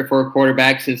desperate for a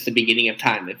quarterback since the beginning of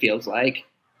time, it feels like.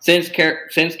 Since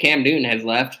Cam Newton has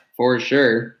left, for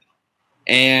sure.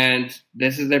 And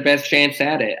this is their best chance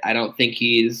at it. I don't think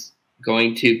he's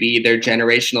going to be their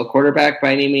generational quarterback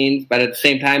by any means, but at the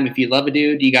same time, if you love a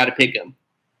dude, you got to pick him.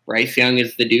 Bryce Young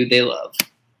is the dude they love.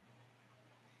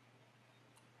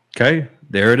 Okay,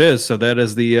 there it is. So that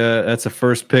is that's the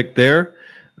first pick there.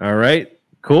 All right,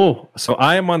 cool. So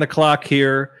I am on the clock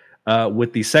here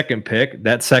with the second pick.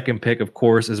 That second pick, of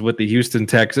course, is with the Houston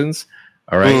Texans.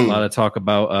 All right, a lot of talk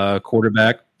about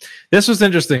quarterback. This was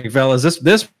interesting, fellas.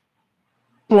 This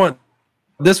one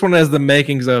has the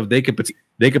makings of they could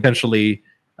potentially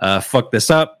fuck this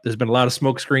up. There's been a lot of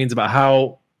smoke screens about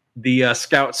how the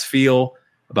scouts feel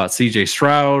about CJ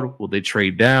Stroud. Will they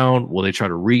trade down? Will they try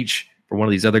to reach for one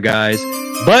of these other guys?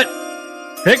 But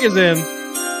pick is in.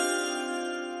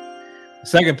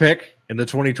 Second pick in the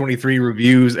 2023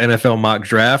 Reviews NFL Mock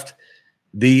Draft.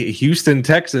 The Houston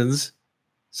Texans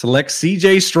select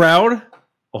CJ Stroud,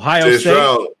 Ohio State.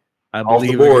 Stroud, I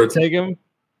believe they're going to take him.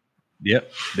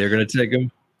 Yep, they're going to take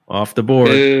him off the board.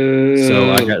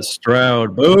 So I got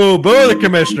Stroud. Boo, the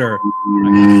commissioner.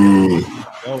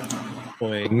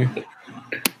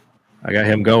 I got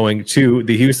him going to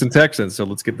the Houston Texans. So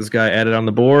let's get this guy added on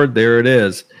the board. There it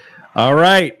is. All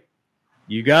right.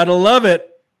 You got to love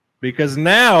it because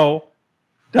now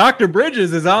Dr.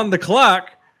 Bridges is on the clock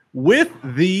with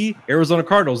the Arizona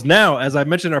Cardinals. Now, as I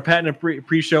mentioned in our patented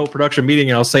pre-show production meeting,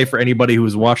 and I'll say for anybody who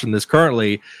is watching this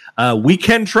currently, we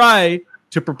can try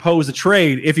to propose a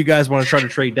trade if you guys want to try to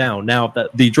trade down. Now,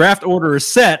 the draft order is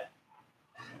set,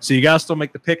 so you guys still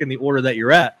make the pick in the order that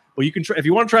you're at. But you can try, if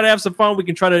you want to try to have some fun, we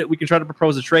can try to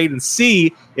propose a trade and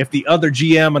see if the other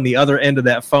GM on the other end of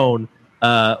that phone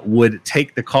would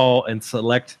take the call and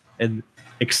select and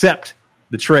accept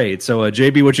the trade. So,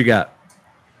 JB, what you got?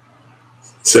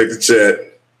 Check the chat.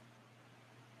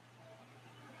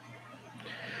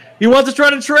 He wants to try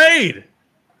to trade.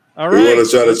 All right. We want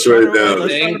to try to trade down.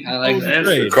 I like that.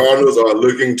 The Cardinals are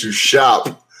looking to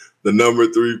shop the number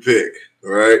 3 pick. All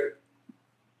right.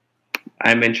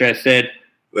 I'm interested.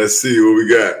 Let's see what we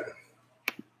got.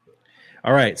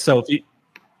 All right. So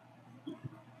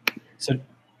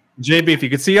JB, if you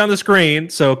could see on the screen,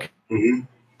 so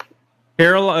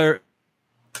Carolina.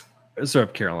 Who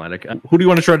do you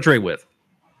want to try to trade with?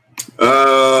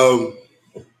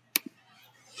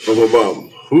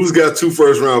 Who's got 2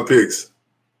 first-round picks?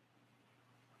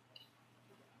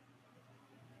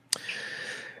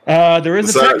 There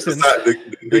is a Texans.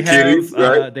 The Kitties,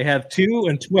 right? They have 2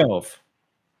 and 12.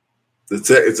 So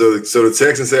the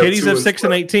Texans have Kitties 2 have and 6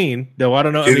 and 18. Though I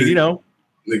don't know. Kitties,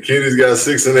 the Kitties got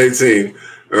 6 and 18.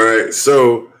 All right.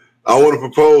 So I want to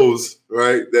propose,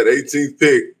 right, that 18th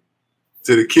pick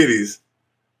to the Kitties,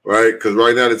 right? Because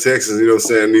right now the Texans, you know what I'm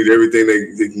saying, need everything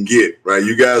they can get, right?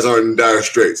 You guys aren't in dire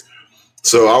straits.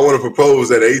 So I want to propose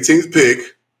that 18th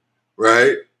pick,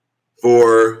 right,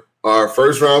 for our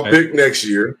first-round pick next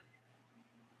year,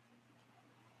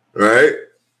 right?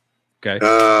 Okay.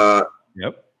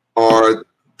 Yep. Our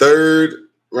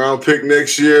third-round pick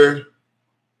next year.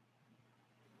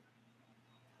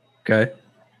 Okay.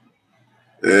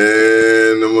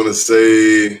 And I'm going to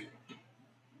say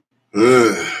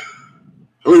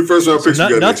how many first-round picks you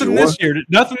got nothing this year?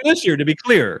 Nothing this year, to be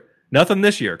clear. Nothing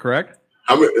this year, correct?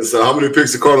 How many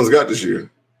picks the Cardinals got this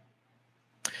year?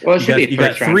 Well, it should be you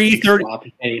got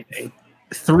 330.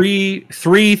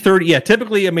 330. Yeah,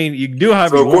 typically, I mean, you can do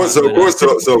however you want. So of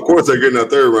course they're getting a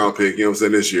third-round pick, you know what I'm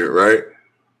saying, this year, right?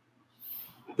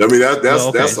 I mean,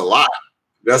 that's a lot.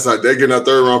 That's not, they're getting a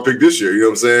third-round pick this year, you know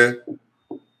what I'm saying?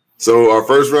 So our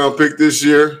first-round pick this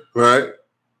year, right?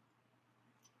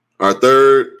 Our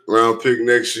third-round pick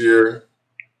next year,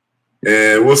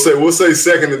 and we'll say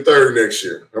second and third next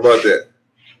year. How about that?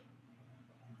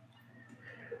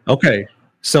 Okay.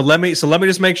 So let me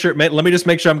just make sure. Let me just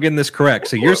make sure I'm getting this correct.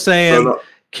 So you're saying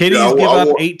Kitties give up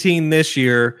 18 this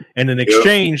year, and in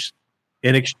exchange,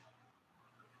 they're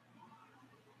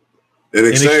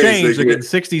getting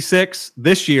 66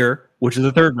 this year, which is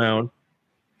the third round,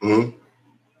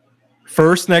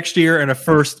 first next year and a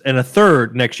first and a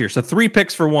third next year. So 3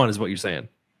 picks for 1 is what you're saying.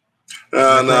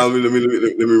 No, let me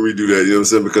redo that. You know what I'm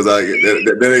saying? Because that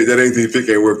ain't the pick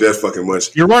ain't worth that fucking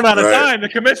much. You're running out of time. The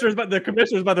commissioner's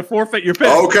about to forfeit your pick.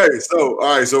 Okay, so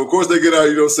all right, so of course they get out.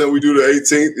 You know what I'm saying? We do the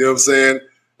 18th. You know what I'm saying?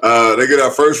 They get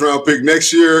our first round pick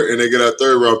next year, and they get our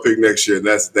third round pick next year, and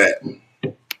that's that.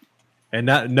 And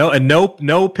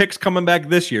no picks coming back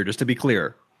this year. Just to be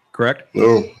clear, correct?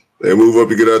 No, they move up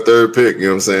to get our third pick. You know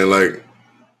what I'm saying? Like.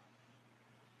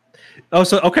 Oh,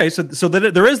 so okay, so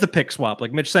there is the pick swap,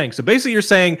 like Mitch saying. So basically, you're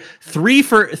saying 3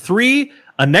 for 3,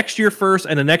 a next year first,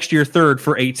 and a next year third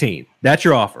for 18. That's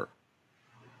your offer.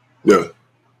 Yeah.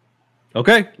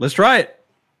 Okay, let's try it.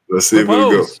 Let's see if we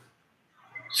go.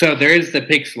 So there is the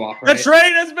pick swap, right? The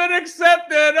trade has been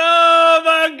accepted. Oh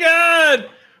my God!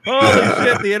 Holy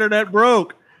shit! The internet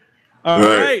broke. All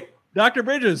right, Dr.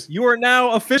 Bridges, you are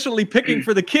now officially picking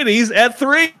for the Kitties at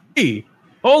 3.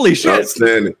 Holy shit!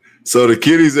 Outstanding. So the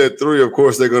Kitties at 3, of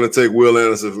course, they're going to take Will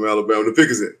Anderson from Alabama. The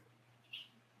pick is in.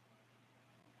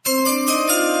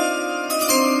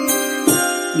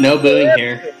 No booing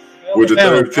here. With the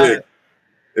third pick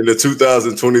in the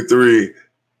 2023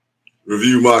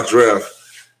 review mock draft,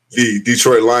 the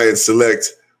Detroit Lions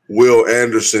select Will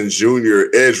Anderson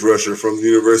Jr., edge rusher from the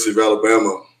University of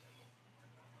Alabama.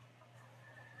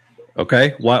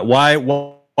 Okay, why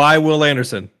Will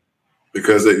Anderson?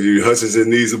 Because Hutchinson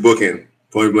needs a bookend.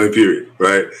 Point blank period,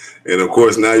 right? And of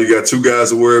course, now you got 2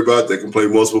 guys to worry about that can play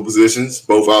multiple positions,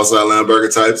 both outside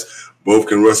linebacker types, both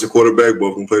can rush the quarterback,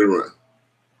 both can play the run.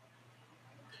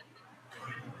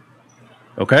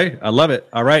 Okay, I love it.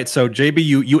 All right, so JB,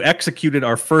 you executed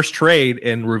our first trade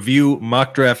in review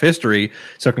mock draft history.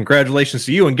 So congratulations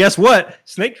to you. And guess what?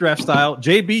 Snake draft style,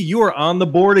 JB, you are on the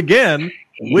board again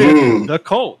with the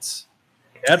Colts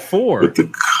at 4. With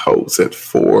the Colts at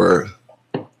 4.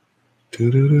 All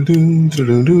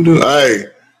right,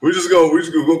 we're just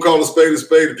gonna call a spade.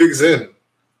 The pick is in.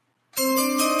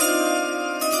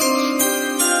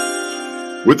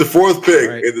 With the 4th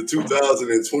pick in the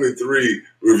 2023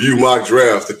 review mock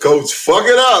draft, the Colts fuck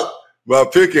it up by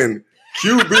picking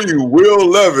QB Will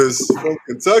Levis from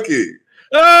Kentucky.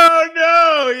 Oh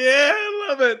no! Yeah,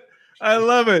 I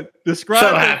love it. Describe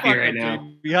so happy right now.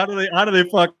 How do they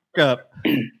fuck up?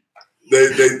 They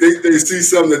think they see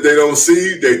something that they don't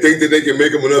see. They think that they can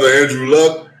make him another Andrew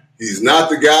Luck. He's not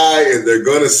the guy, and they're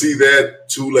gonna see that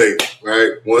too late,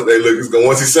 right?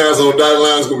 Once he signs on the dotted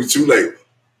line, it's gonna be too late.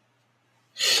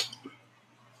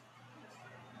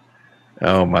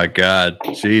 Oh my God,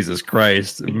 Jesus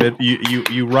Christ!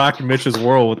 You rocked Mitch's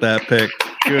world with that pick.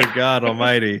 Good God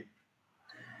Almighty.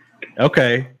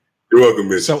 Okay, you're welcome,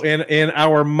 Mitch. So in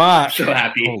our mock, so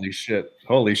happy.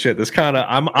 Holy shit! This kind of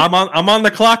I'm on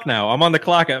the clock now. I'm on the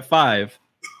clock at 5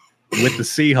 with the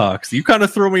Seahawks. You kind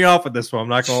of threw me off with this one. I'm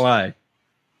not gonna lie.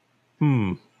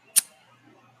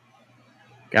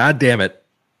 God damn it!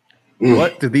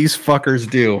 What do these fuckers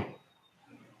do?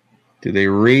 Do they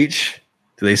reach?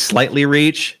 Do they slightly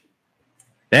reach?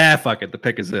 Fuck it. The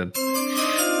pick is in.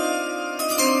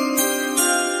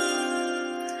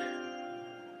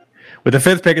 With the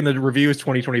 5th pick in the Review's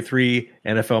 2023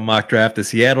 NFL mock draft, the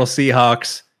Seattle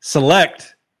Seahawks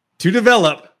select to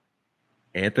develop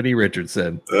Anthony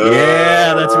Richardson.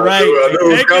 Yeah, that's right.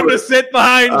 Take him to sit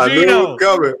behind Geno.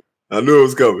 I knew it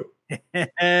was coming.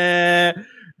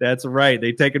 That's right.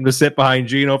 They take him to sit behind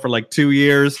Geno for like 2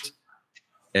 years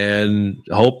and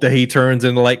hope that he turns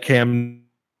into like Cam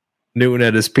Newton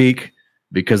at his peak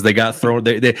because they got thrown.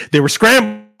 They were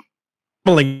scrambling.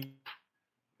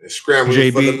 They're scrambling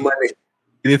JB, for the money.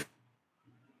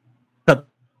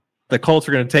 The Colts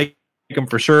are going to take him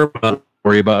for sure, but don't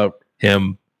worry about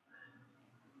him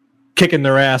kicking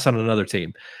their ass on another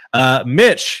team.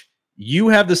 Mitch, you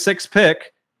have the 6th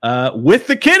pick with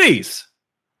the Kitties.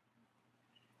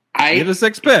 You have the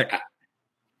 6th pick.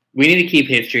 We need to keep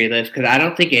history of this because I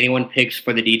don't think anyone picks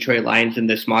for the Detroit Lions in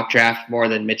this mock draft more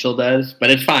than Mitchell does, but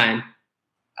it's fine.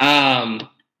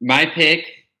 My pick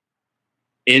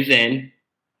is in,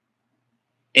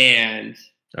 and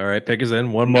all right, pick is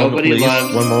in. One moment, please.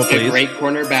 One moment, please. A great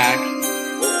cornerback.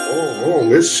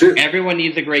 This shit. Everyone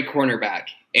needs a great cornerback,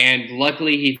 and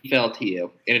luckily he fell to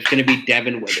you, and it's going to be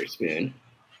Devin Witherspoon.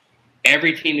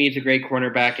 Every team needs a great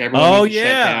cornerback. Everyone needs to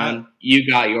shut down. You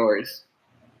got yours.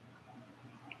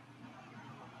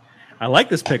 I like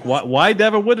this pick. Why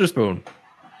Devin Witherspoon?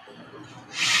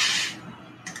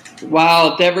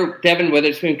 Well, Devin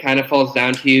Witherspoon kind of falls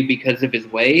down to you because of his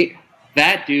weight.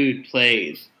 That dude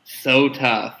plays so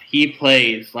tough. He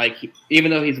plays like, even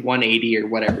though he's 180 or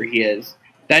whatever he is,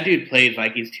 that dude plays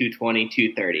like he's 220,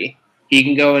 230. He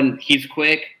can go and he's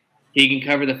quick. He can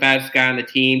cover the fastest guy on the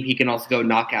team. He can also go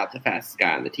knock out the fastest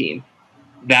guy on the team.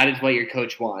 That is what your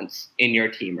coach wants in your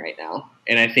team right now.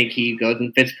 And I think he goes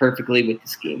and fits perfectly with the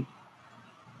scheme.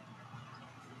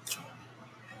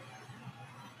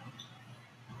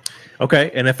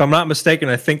 Okay, and if I'm not mistaken,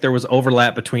 I think there was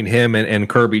overlap between him and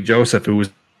Kirby Joseph, who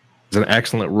was an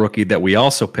excellent rookie that we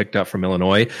also picked up from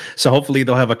Illinois. So hopefully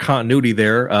they'll have a continuity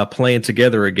there playing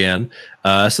together again.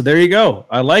 So there you go.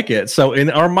 I like it. So in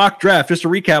our mock draft, just to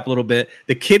recap a little bit,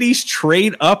 the Kitties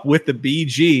trade up with the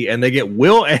BG and they get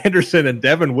Will Anderson and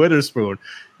Devin Witherspoon.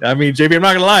 I mean, JB, I'm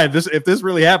not going to lie. If this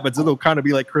really happens, it'll kind of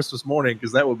be like Christmas morning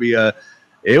because that would be I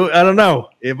don't know.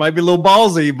 It might be a little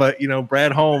ballsy, but,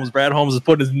 Brad Holmes is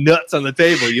putting his nuts on the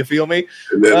table. You feel me?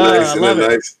 Isn't that nice? Isn't that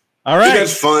nice? All right.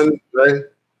 That's fun, right?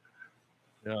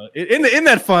 In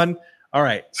that fun. All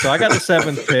right. So I got the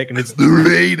 7th pick, and it's the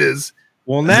Raiders.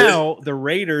 Well, now the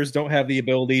Raiders don't have the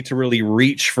ability to really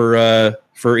reach for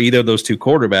either of those two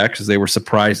quarterbacks because they were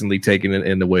surprisingly taken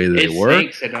in the way that they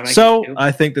were. So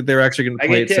I think that they're actually going to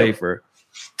play it safer.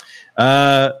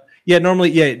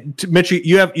 Normally, Mitch,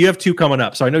 you have two coming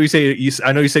up. So I know you said you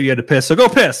had to piss. So go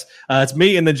piss. It's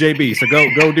me and then JB. So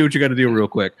go do what you got to do real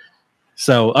quick.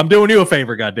 So I'm doing you a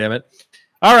favor, goddammit.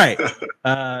 All right.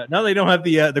 Now they don't have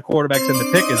the quarterbacks and the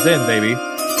pick is in, baby.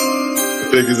 The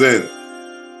pick is in.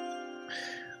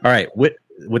 All right. With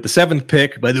the 7th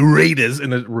pick by the Raiders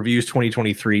in the Reviews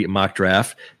 2023 mock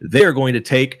draft, they are going to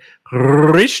take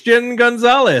Christian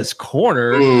Gonzalez,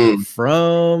 corner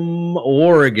from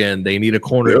Oregon. They need a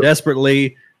corner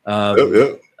desperately.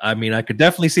 I mean, I could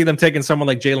definitely see them taking someone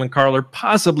like Jalen Carter,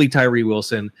 possibly Tyree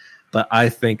Wilson, but I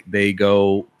think they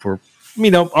go for,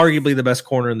 arguably the best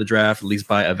corner in the draft, at least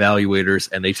by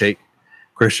evaluators, and they take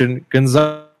Christian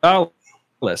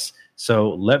Gonzalez.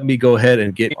 So let me go ahead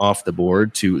and get off the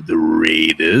board to the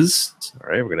Raiders. All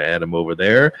right, we're going to add him over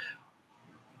there.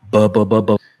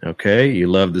 Okay, you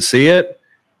love to see it.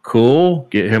 Cool.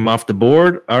 Get him off the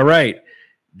board. All right.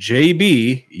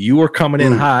 JB, you are coming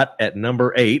in hot at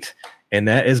number 8, and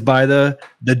that is by the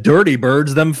Dirty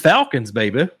Birds, them Falcons,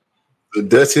 baby. The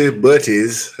Dirty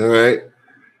Butties. All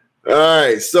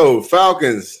right. So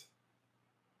Falcons.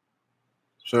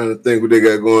 Trying to think what they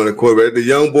got going at quarterback. The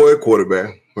young boy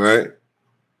quarterback, right?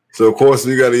 So of course,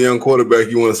 when you got a young quarterback,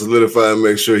 you want to solidify and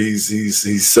make sure he's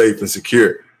safe and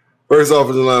secure. First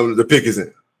offensive line, the pick is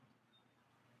in.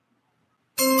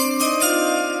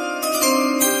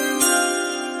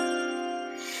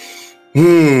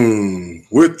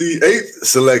 With the 8th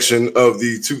selection of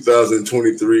the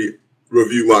 2023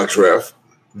 Review Mock Draft,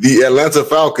 the Atlanta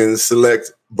Falcons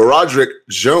select Broderick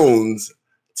Jones,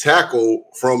 tackle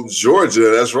from Georgia.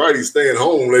 That's right. He's staying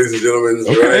home, ladies and gentlemen.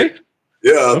 Okay. Right?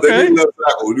 Yeah, they need left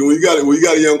tackle. When you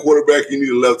got a young quarterback, you need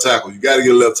a left tackle. You got to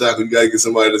get a left tackle. You got to get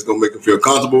somebody that's going to make him feel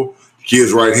comfortable.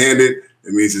 Kid's right-handed.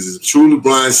 It means it's a truly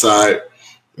blind side.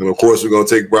 And, of course, we're going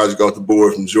to take Broderick off the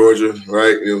board from Georgia,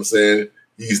 right? You know what I'm saying?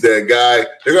 He's that guy.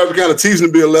 They're going to be kind of teasing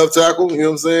to be a left tackle, you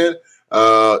know what I'm saying,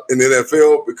 in the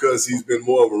NFL because he's been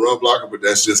more of a run blocker, but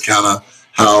that's just kind of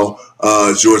how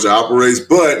Georgia operates.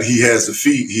 But he has the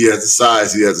feet. He has the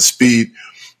size. He has the speed.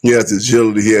 He has the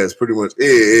agility. He has pretty much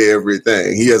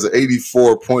everything. He has an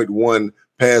 84.1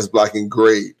 pass blocking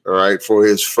grade, all right, for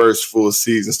his first full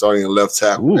season starting in left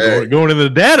tackle. Ooh, going into the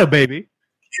data, baby.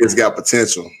 He has got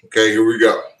potential. Okay, here we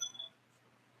go.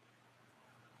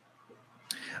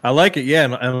 I like it, yeah.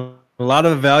 And a lot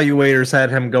of evaluators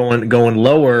had him going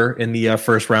lower in the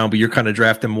first round, but you're kind of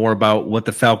drafting more about what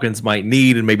the Falcons might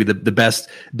need and maybe the best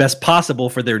possible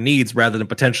for their needs, rather than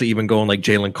potentially even going like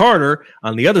Jalen Carter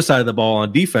on the other side of the ball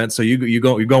on defense. So you're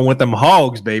going with them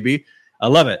hogs, baby. I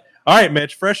love it. All right,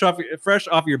 Mitch. Fresh off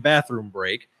your bathroom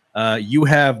break, you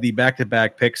have the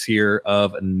back-to-back picks here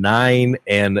of 9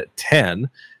 and 10.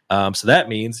 So that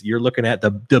means you're looking at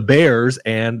the Bears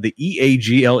and the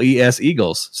Eagles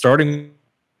Eagles, starting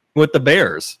with the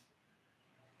Bears.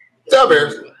 The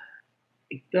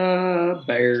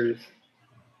Bears.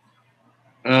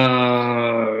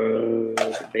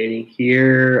 Debating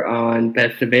here on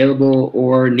best available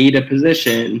or need a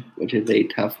position, which is a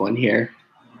tough one here.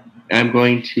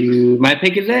 My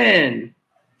pick is in.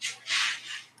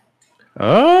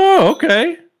 Oh,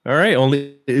 okay. All right.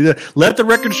 Only let the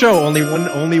record show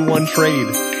only one trade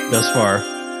thus far.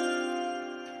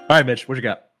 All right, Mitch, what you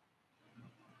got?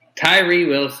 Tyree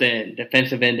Wilson,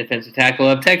 defensive end, defensive tackle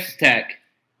of Texas Tech.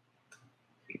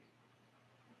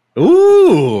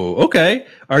 Ooh, okay.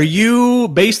 Are you,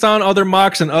 based on other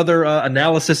mocks and other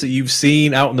analysis that you've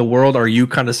seen out in the world, are you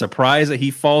kind of surprised that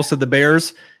he falls to the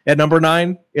Bears at number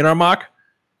 9 in our mock?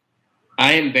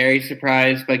 I am very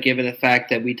surprised, but given the fact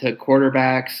that we took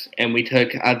quarterbacks and we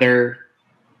took other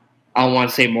I don't want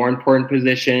to say more important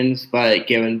positions, but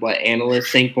given what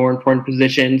analysts think more important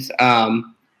positions,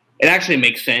 it actually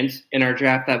makes sense in our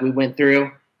draft that we went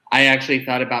through. I actually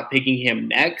thought about picking him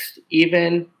next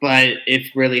even, but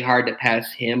it's really hard to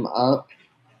pass him up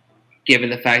given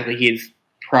the fact that he's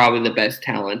probably the best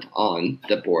talent on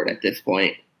the board at this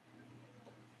point.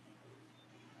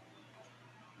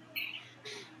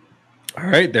 All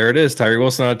right, there it is. Tyree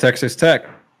Wilson out of Texas Tech.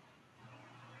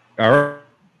 All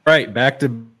right, back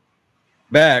to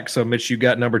back. So, Mitch, you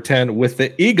got number 10 with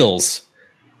the Eagles.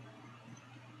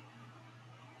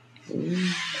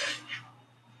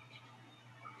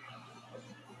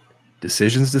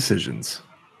 Decisions. It's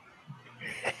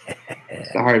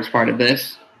the hardest part of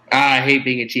this. I hate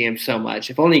being a GM so much.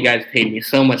 If only you guys paid me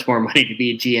so much more money to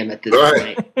be a GM at this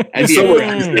point. I'd be so much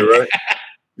easier, right?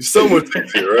 It's so much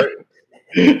easier, right?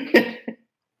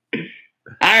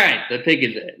 All right, the pick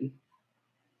is in.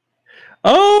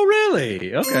 Oh,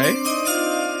 really? Okay.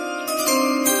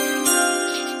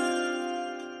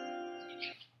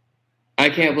 I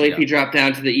can't believe he dropped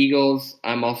down to the Eagles.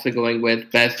 I'm also going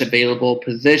with best available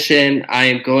position. I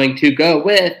am going to go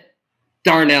with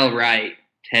Darnell Wright,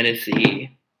 Tennessee.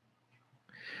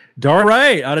 Darnell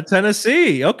Wright out of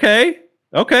Tennessee. Okay.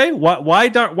 Why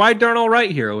Darnell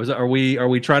Wright here? Are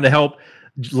we trying to help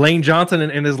Lane Johnson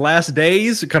in his last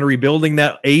days, kind of rebuilding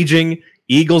that aging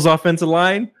Eagles offensive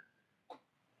line?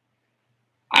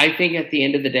 I think at the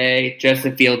end of the day,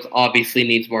 Justin Fields obviously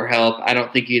needs more help. I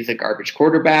don't think he's a garbage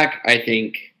quarterback. I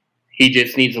think he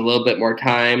just needs a little bit more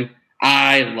time.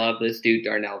 I love this dude,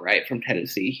 Darnell Wright from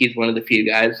Tennessee. He's one of the few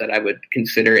guys that I would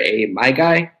consider my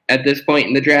guy at this point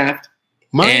in the draft.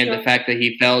 The fact that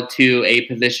he fell to a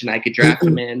position I could draft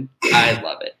him in, I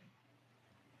love it.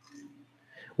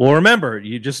 Well, remember,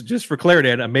 you just for clarity,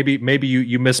 and maybe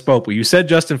you misspoke, but you said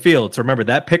Justin Fields. So remember,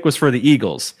 that pick was for the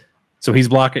Eagles. So he's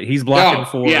blocking for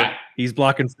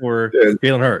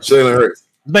Jalen Hurts. Jalen Hurts.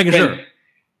 Making sure.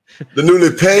 The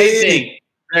newly paid.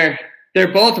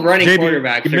 They're both running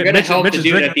quarterbacks. They're going to help the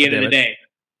dude at the end of the day.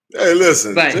 Hey,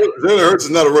 listen, Jalen Hurts is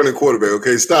not a running quarterback.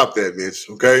 Okay, stop that, Mitch.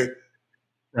 Okay,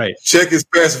 right. Check his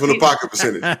passing from the pocket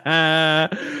percentage.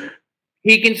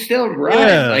 He can still run.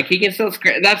 Yeah. Like he can still.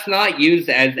 That's not used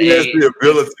as he has the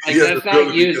ability. That's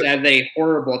not used as a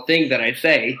horrible thing that I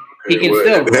say. He can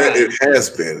still run. It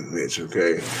has been, Mitch.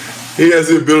 Okay, he has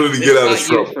the ability to get out of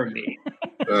trouble. For me.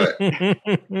 All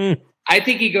right. I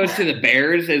think he goes to the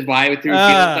Bears. Is why I threw Fields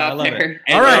out there.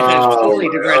 All right.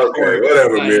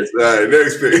 Whatever, Mitch. All right,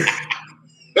 next pick.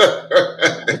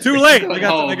 Too late. They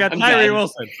got Tyree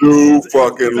Wilson. Too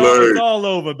fucking late. It's all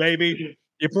over, baby.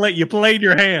 You played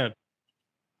your hand.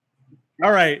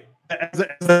 All right. As the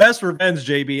best revenge,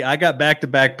 JB, I got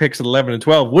back-to-back picks at 11 and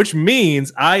 12, which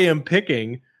means I am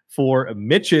picking for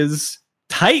Mitch's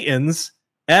Titans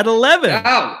at 11.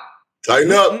 Oh.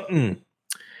 Tighten up.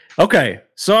 Okay,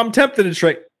 so I'm tempted to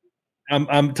trade.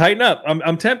 I'm tighten up.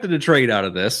 I'm tempted to trade out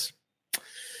of this.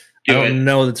 I don't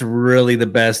know that's really the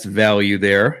best value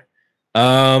there.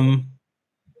 Nah.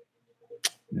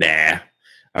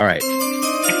 All right.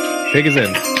 Pick is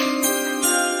in.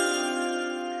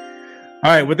 All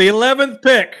right, with the 11th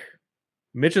pick,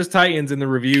 Mitch's Titans in the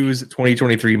Reviews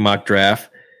 2023 mock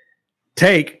draft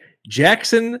take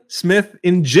Jackson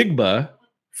Smith-Njigba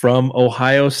from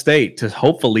Ohio State to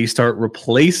hopefully start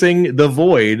replacing the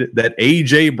void that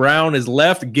A.J. Brown is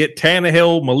left. Get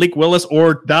Tannehill, Malik Willis,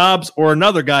 or Dobbs, or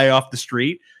another guy off the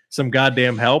street. Some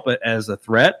goddamn help as a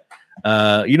threat.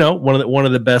 One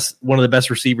of the best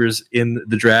receivers in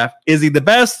the draft. Is he the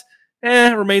best?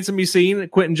 Remains to be seen.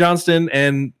 Quentin Johnston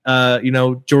and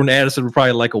Jordan Addison would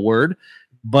probably like a word,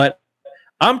 but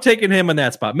I'm taking him in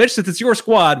that spot. Mitch, since it's your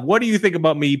squad, what do you think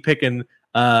about me picking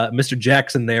Mr.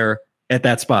 Jackson there at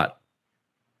that spot?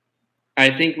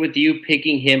 I think with you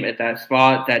picking him at that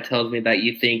spot, that tells me that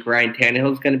you think Ryan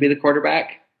Tannehill is going to be the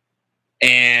quarterback.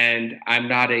 And I'm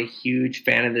not a huge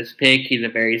fan of this pick. He's a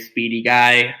very speedy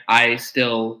guy. I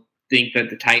still think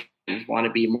that the Titans want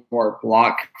to be more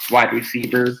block wide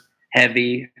receiver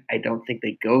heavy. I don't think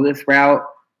they go this route.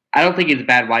 I don't think he's a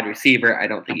bad wide receiver. I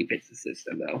don't think he fits the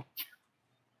system, though.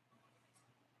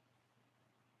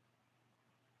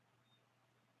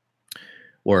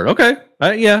 Word. Okay.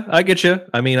 Yeah, I get you.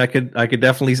 I mean, I can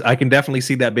definitely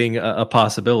see that being a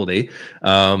possibility.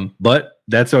 But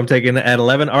that's what I'm taking at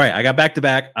 11. All right. I got back to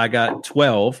back. I got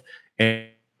 12 and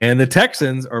the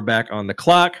Texans are back on the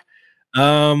clock.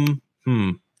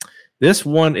 This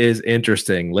one is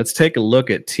interesting. Let's take a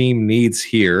look at team needs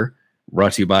here.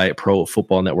 Brought to you by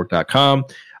ProFootballNetwork.com.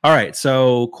 All right,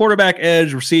 so quarterback,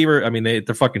 edge, receiver. I mean, they're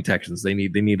fucking Texans. They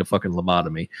need a fucking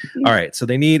lobotomy. All right, so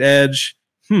they need edge.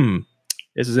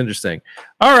 This is interesting.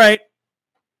 All right,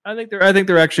 I think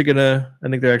they're actually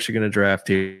gonna draft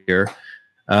here.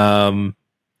 All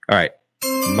right,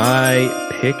 my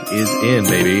pick is in,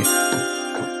 baby.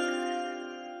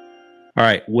 All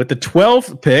right, with the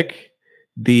 12th pick,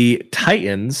 the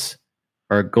Titans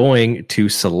are going to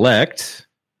select.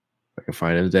 If I can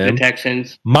find him, The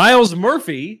Texans. Myles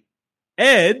Murphy,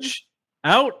 edge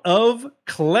out of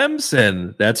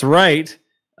Clemson. That's right.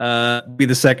 Be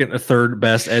the second or third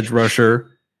best edge rusher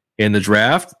in the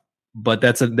draft. But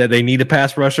that they need a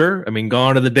pass rusher. I mean,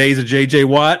 gone are the days of J.J.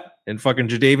 Watt and fucking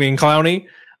Jadeveon Clowney.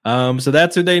 So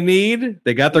that's who they need.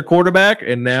 They got their quarterback,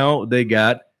 and now they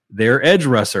got their edge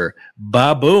rusher.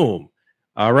 Ba-boom.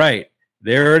 All right.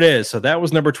 There it is. So that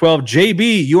was number 12.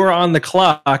 JB, you are on the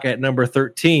clock at number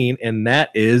 13, and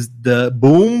that is the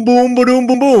boom, boom, ba-doom,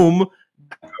 boom, boom.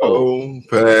 Go,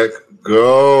 Pack,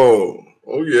 go.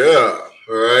 Oh, yeah.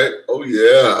 All right. Oh,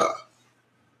 yeah.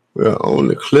 We're on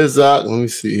the Clizock. Let me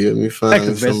see here. Let me find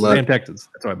Texans, somebody. Texans.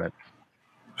 That's what I meant.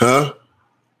 Huh?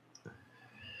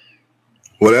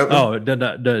 Whatever. Oh,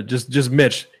 just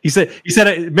Mitch. Mitch said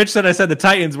I said the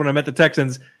Titans when I meant the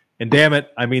Texans, and damn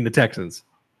it, I mean the Texans.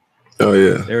 Oh,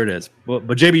 yeah. There it is. But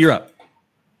JB, you're up.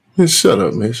 Shut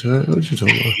up, Mitch. What you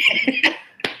talking about?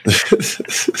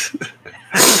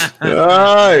 All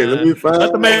right, let me find.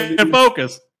 Let the man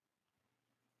focus.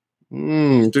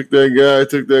 Took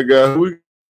that guy. Who we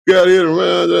got here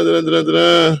around?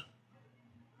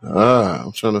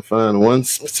 I'm trying to find one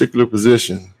particular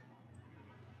position.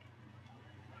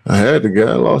 I had the guy,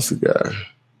 I lost the guy.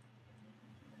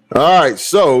 All right,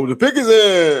 so the pick is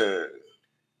in.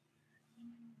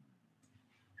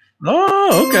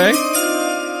 Oh, okay.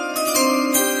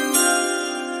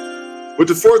 With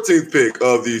the 14th pick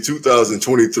of the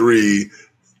 2023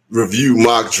 review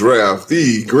mock draft,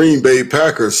 the Green Bay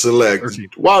Packers select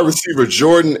wide receiver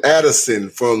Jordan Addison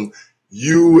from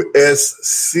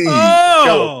USC,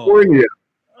 California.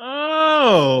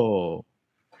 Oh,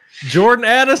 Jordan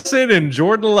Addison and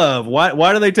Jordan Love.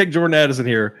 Why do they take Jordan Addison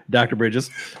here, Dr. Bridges?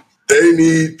 They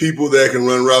need people that can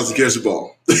run routes and catch the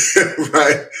ball,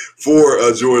 right? For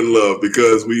Jordan Love,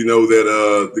 because we know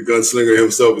that the gunslinger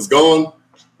himself is gone,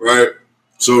 right?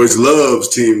 So it's Love's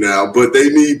team now, but they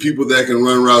need people that can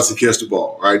run routes and catch the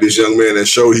ball, right? This young man has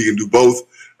showed he can do both,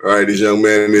 all right? This young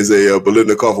man is a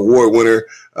Biletnikoff Award winner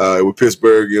with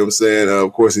Pittsburgh, you know what I'm saying?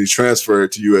 Of course, he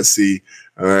transferred to USC,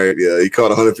 all right? Yeah, he caught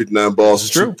 159 balls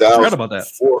for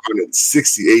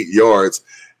 2,468 yards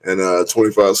and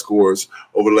 25 scores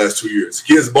over the last 2 years.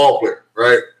 He is a ball player,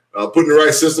 right? Put in the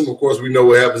right system, of course, we know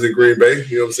what happens in Green Bay,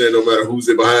 you know what I'm saying? No matter who's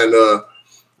in behind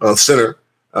center.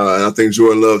 And I think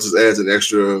Jordan Love just adds an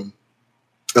extra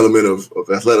element of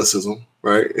athleticism,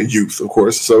 right? And youth, of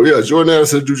course. So, yeah, Jordan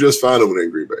Addison do just fine over there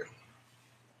in Green Bay.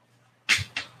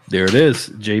 There it is.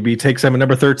 JB takes him at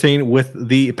number 13 with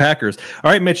the Packers.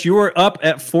 All right, Mitch, you are up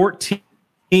at 14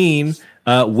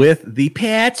 with the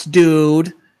Pats,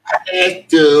 dude.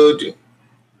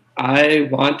 I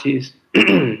want to.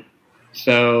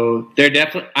 So they're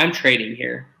definitely. I'm trading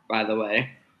here, by the way.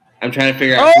 I'm trying to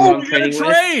figure out who I'm trading with.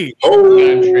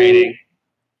 I'm trading.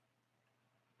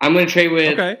 I'm going to trade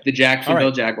with the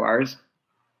Jacksonville Jaguars.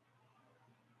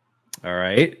 All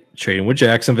right. Trading with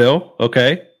Jacksonville.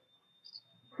 Okay.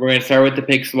 We're going to start with the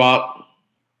pick swap.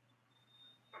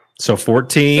 So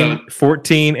 14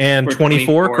 and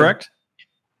 24, correct?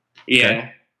 Yeah.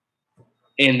 Okay.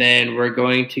 And then we're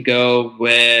going to go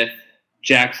with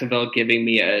Jacksonville giving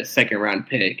me a second-round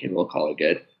pick, and we'll call it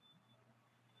good.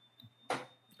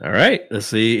 All right, let's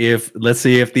see if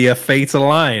the fates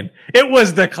align. It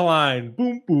was declined.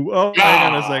 Boom, boom. Oh,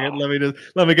 hang on a second.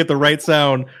 Let me get the right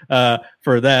sound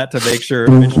for that to make sure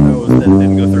Mitch knows that it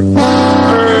didn't go through.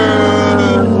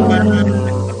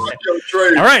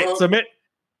 All right, so Mitch,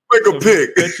 make a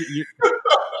pick. Mitch,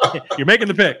 you're making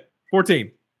the pick.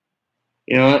 14.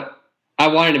 You know what? I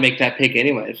wanted to make that pick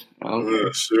anyways.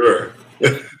 Sure.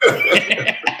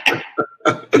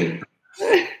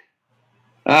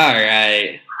 All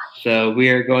right. So we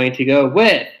are going to go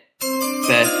with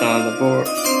best on the board.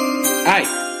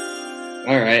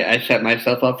 All right. I set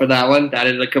myself up for that one. That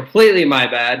is completely my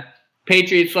bad.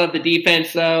 Patriots love the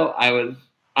defense, though. I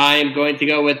am going to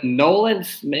go with Nolan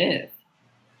Smith,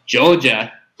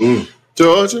 Georgia.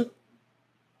 Georgia.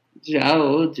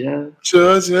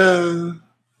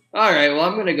 All right. Well,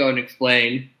 I'm going to go and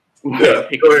explain. Yeah,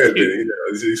 go ahead, Benny.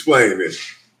 Explain this.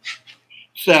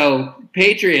 So,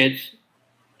 Patriots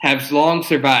have long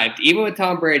survived. Even with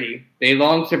Tom Brady, they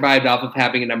long survived off of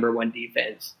having a number one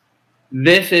defense.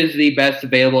 This is the best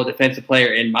available defensive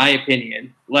player, in my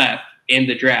opinion, left in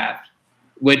the draft,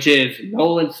 which is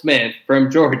Nolan Smith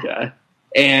from Georgia.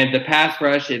 And the pass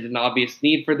rush is an obvious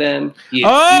need for them. He is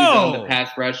huge on the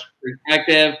pass rush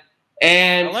perspective.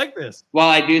 And I like this. While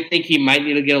I do think he might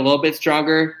need to get a little bit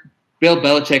stronger, Bill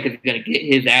Belichick is going to get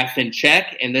his ass in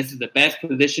check, and this is the best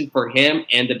position for him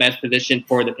and the best position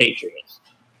for the Patriots.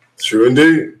 True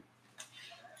indeed.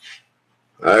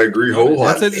 I agree wholeheartedly.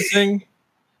 That's interesting.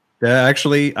 Yeah,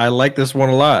 actually, I like this one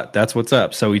a lot. That's what's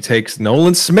up. So he takes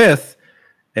Nolan Smith,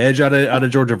 edge out of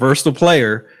Georgia, versatile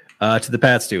player, to the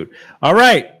Pats dude. All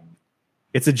right.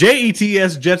 It's a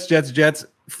JETS, Jets,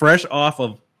 fresh off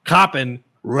of Coppin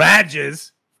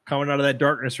Rages, coming out of that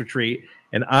darkness retreat.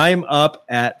 And I'm up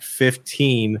at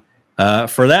 15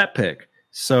 for that pick.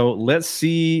 So let's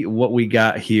see what we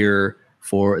got here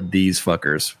for these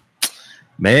fuckers.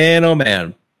 Man, oh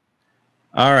man.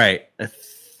 All right. I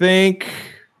think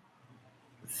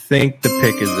the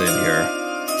pick is in here.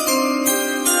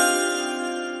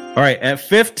 All right. At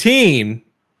 15,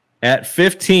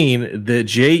 the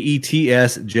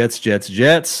JETS,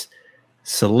 Jets,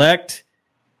 select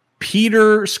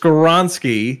Peter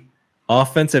Skoronski,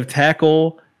 offensive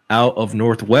tackle out of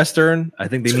Northwestern. I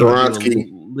think they need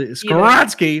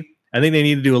Skoronski. I think they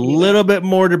need to do a little bit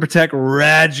more to protect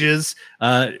Rages.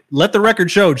 Let the record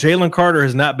show Jalen Carter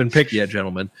has not been picked yet,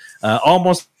 gentlemen.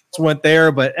 Almost went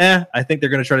there, but I think they're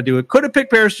going to try to do it. Could have picked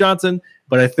Paris Johnson,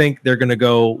 but I think they're going to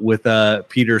go with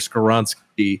Peter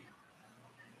Skoronski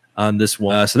on this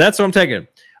one. So that's what I'm taking.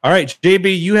 All right,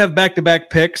 JB, you have back-to-back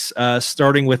picks,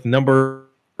 starting with number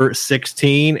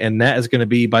 16, and that is going to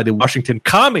be by the Washington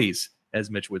Commies, as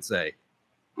Mitch would say.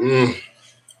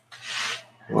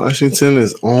 Washington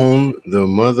is on the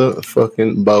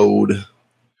motherfucking board.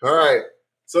 All right,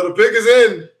 so the pick is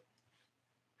in.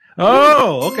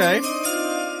 Oh, okay.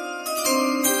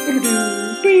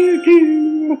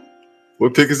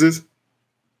 What pick is this?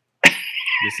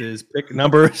 This is pick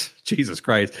number, Jesus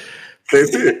Christ.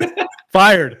 That's it.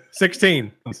 Fired,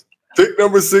 16. Pick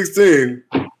number 16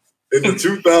 in the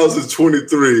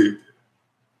 2023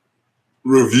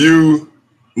 review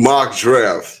mock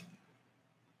draft.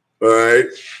 All right.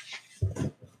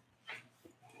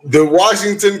 The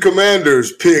Washington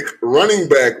Commanders pick running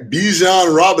back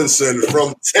Bijan Robinson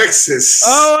from Texas.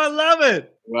 Oh, I love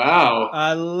it. Wow.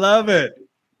 I love it.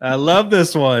 I love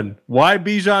this one. Why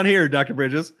Bijan here, Dr.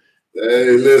 Bridges?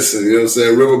 Hey, listen, you know what I'm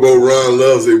saying? Riverboat Ron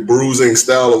loves a bruising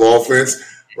style of offense,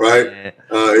 right?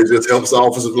 It just helps the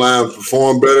offensive line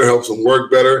perform better, helps them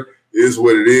work better. It is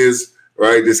what it is,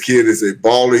 right? This kid is a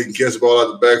baller. He can catch the ball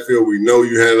out the backfield. We know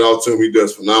you hand it off to him. He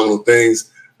does phenomenal things.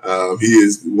 He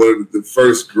is one of the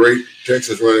first great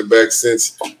Texas running backs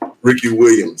since Ricky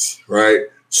Williams, right?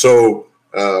 So,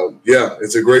 yeah,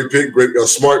 it's a great pick, a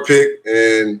smart pick,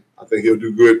 and I think he'll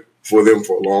do good for them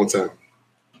for a long time.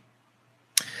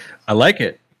 I like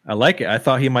it. I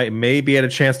thought he maybe had a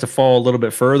chance to fall a little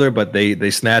bit further, but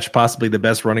they snatched possibly the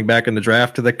best running back in the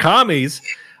draft to the Commies.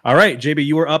 All right, JB,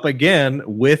 you were up again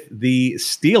with the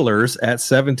Steelers at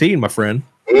 17, my friend.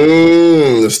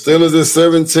 The Steelers at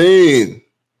 17.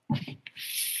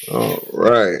 All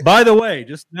right. By the way,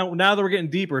 just now that we're getting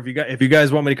deeper, if you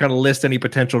guys want me to kind of list any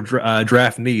potential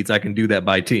draft needs, I can do that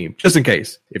by team, just in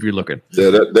case if you're looking.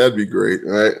 Yeah, that'd be great.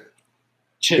 All right.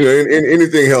 You know,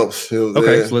 anything helps.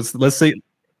 Okay, so let's see.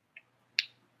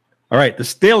 All right, the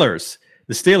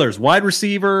Steelers, wide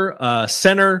receiver,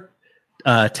 center,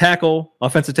 tackle,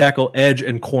 offensive tackle, edge,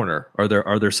 and corner are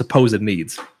their supposed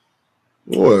needs.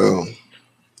 Well,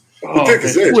 the pick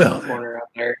is in. Well,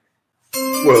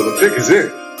 the pick is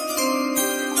in.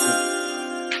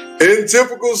 In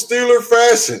typical Steeler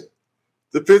fashion,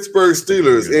 the Pittsburgh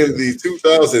Steelers in the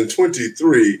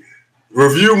 2023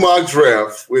 review mock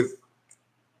draft with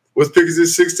what pick is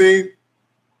this, 16?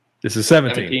 This is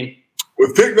 17.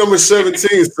 With pick number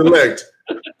 17, select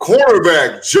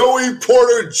cornerback Joey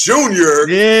Porter Jr.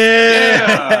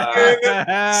 Yeah.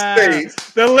 State.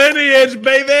 The lineage,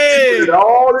 baby. It's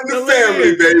all in the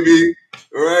family, baby.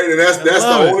 All right, and that's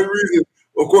the only reason.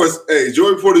 Of course, hey,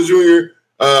 Joey Porter Jr.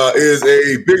 Is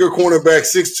a bigger cornerback,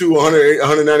 6'2",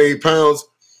 198 pounds.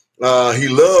 He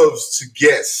loves to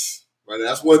guess. Right?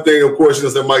 That's one thing, of course,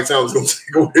 that Mike Thomas is going to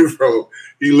take away from him.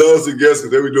 He loves to guess because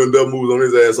they were doing double moves on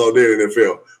his ass all day in the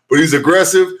NFL. But he's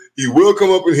aggressive. He will come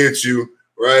up and hit you,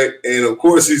 right? And, of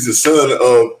course, he's the son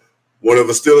of one of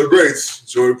the Steeler greats,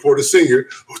 Joey Porter Sr.,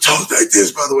 who talks like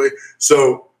this, by the way.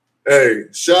 So, hey,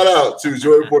 shout out to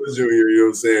Joey Porter Jr., you know what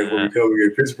I'm saying, for becoming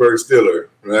a Pittsburgh Steeler,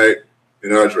 right,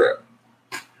 in our draft.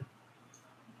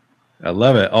 I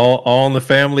love it. All in the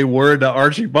family word to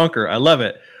Archie Bunker. I love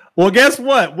it. Well, guess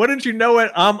what? Wouldn't you know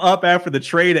it? I'm up after the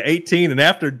trade at 18, and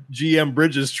after GM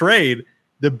Bridges' trade,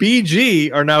 the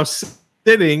BG are now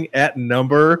sitting at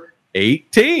number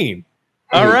 18.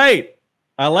 All right.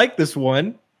 I like this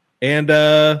one. And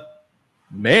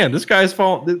man, this guy's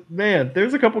falling. Man,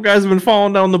 there's a couple guys who have been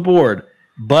falling down the board.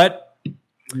 But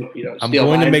I'm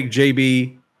going to make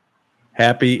JB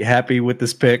happy with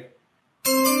this pick.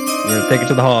 We're going to take it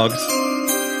to the Hogs.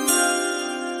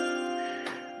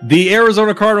 The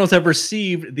Arizona Cardinals have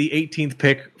received the 18th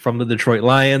pick from the Detroit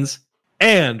Lions.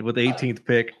 And with the 18th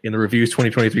pick in the Review's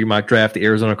 2023 mock draft, the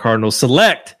Arizona Cardinals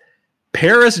select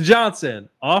Paris Johnson,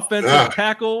 offensive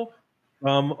tackle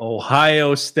from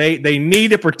Ohio State. They need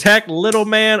to protect little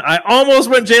man. I almost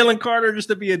went Jalen Carter just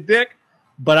to be a dick,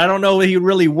 but I don't know if he would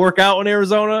really work out in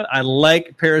Arizona. I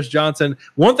like Paris Johnson.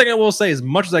 One thing I will say, as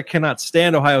much as I cannot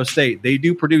stand Ohio State, they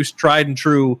do produce tried and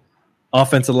true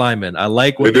offensive linemen. I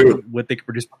like what they can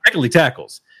produce, particularly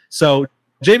tackles. So,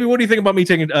 JB, what do you think about me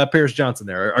taking Paris Johnson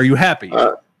there? Are you happy?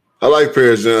 I like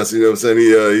Paris Johnson. You know what I'm saying?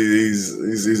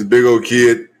 He's a big old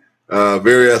kid,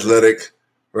 very athletic,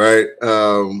 right?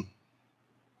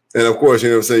 And of course, you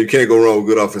know what I'm saying, you can't go wrong with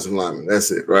good offensive linemen. That's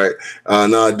it, right?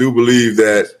 Now, I do believe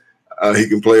that he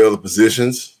can play other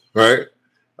positions, right?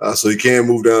 So he can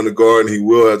move down the guard, and he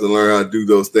will have to learn how to do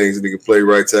those things, and he can play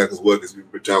right tackle as well because we've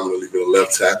predominantly been a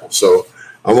left tackle. So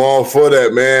I'm all for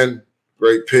that, man.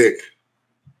 Great pick.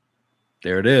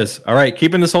 There it is. All right,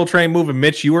 keeping this whole train moving.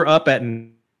 Mitch, you were up at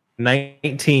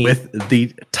 19 with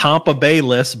the Tampa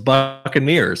Bay-less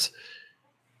Buccaneers.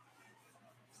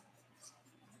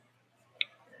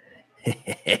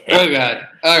 Oh, God.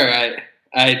 All right.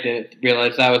 I didn't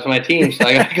realize that was my team, so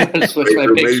I got to switch my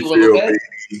picks a little bit.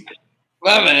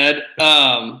 My bad.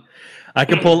 I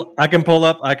can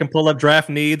pull up draft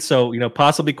needs. So,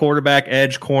 possibly quarterback,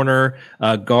 edge, corner,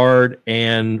 guard,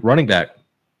 and running back.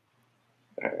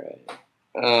 All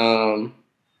right.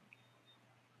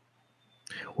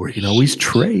 Or you can always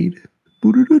trade.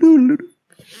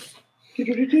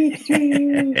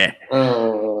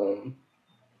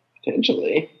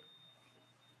 Potentially.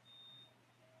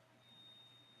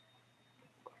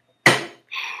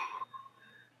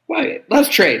 Wait, let's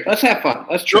trade. Let's have fun.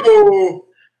 Let's trade. No.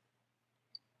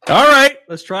 All right,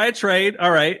 let's try a trade.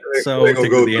 All right, so take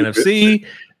the NFC,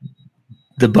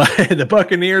 the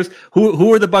Buccaneers.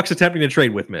 Who are the Bucs attempting to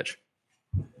trade with, Mitch?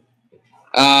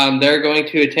 They're going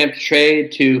to attempt to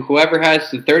trade to whoever has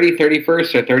the 30,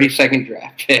 31st, or 32nd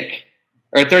draft pick.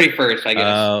 Or 31st, I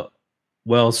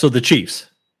guess. So the Chiefs.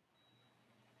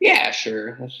 Yeah,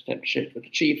 sure. Let's attempt to trade with the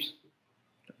Chiefs.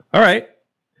 All right.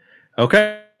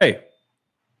 Okay.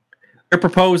 They're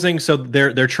proposing, so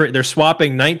they're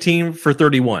swapping 19 for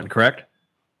 31, correct?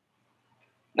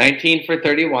 19 for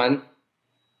 31.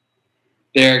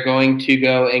 They're going to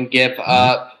go and give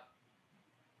up.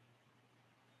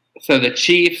 So the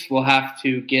Chiefs will have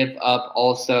to give up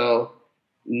also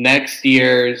next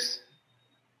year's.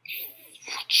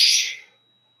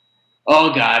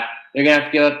 Oh God, they're gonna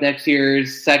have to give up next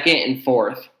year's second and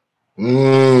fourth.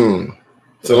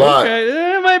 It's a lot.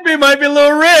 Okay, it might be a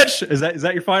little rich. Is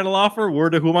that your final offer?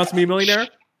 Word to Who Wants to Be a Millionaire?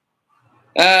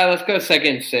 Let's go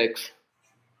second and sixth.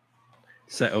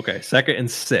 Okay, second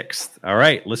and sixth. All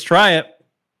right, let's try it.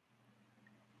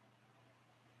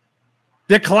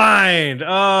 Declined.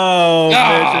 Oh,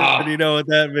 Mitch, do you know what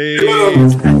that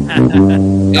means?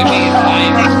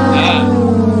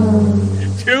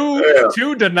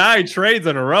 Two denied trades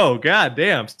in a row. God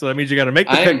damn. So that means you got to make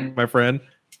the pick, my friend.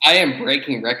 I am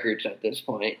breaking records at this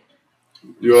point.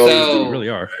 You really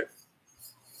are.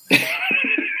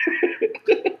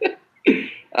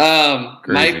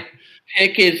 My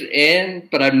pick is in,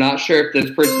 but I'm not sure if this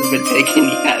person's been taken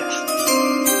yet.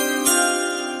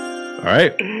 All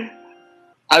right.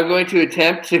 I'm going to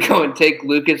attempt to go and take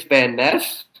Lucas Van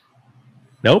Ness.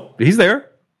 Nope, he's there.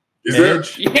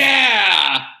 Edge.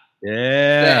 Yeah.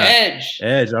 Yeah. The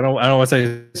Edge. I don't want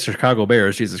to say Chicago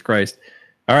Bears. Jesus Christ.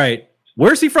 All right.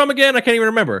 Where's he from again? I can't even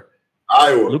remember.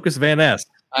 Iowa. Lucas Van Ness.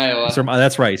 Iowa.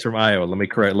 That's right. He's from Iowa. Let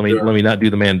me not do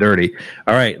the man dirty.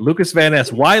 All right. Lucas Van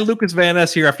Ness. Why Lucas Van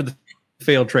Ness here after the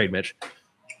failed trade, Mitch?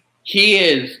 He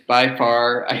is by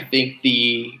far, I think,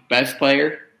 the best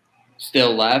player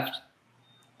still left.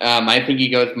 I think he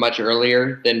goes much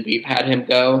earlier than we've had him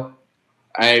go.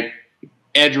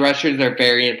 Edge rushers are a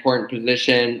very important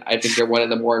position. I think they're one of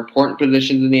the more important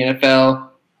positions in the NFL.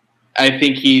 I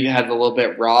think he has a little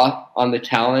bit raw on the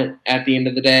talent at the end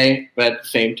of the day, but at the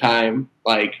same time,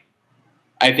 I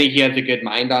think he has a good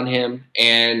mind on him,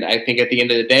 and I think at the end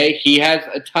of the day, he has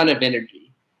a ton of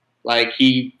energy.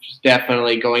 He's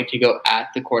definitely going to go at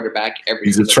the quarterback every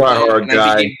He's a try-hard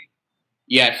guy.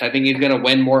 I think he's going to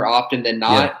win more often than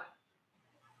not. Yeah.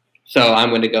 So I'm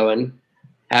going to go and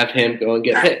have him go and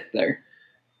get hit there.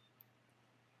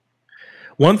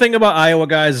 One thing about Iowa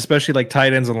guys, especially like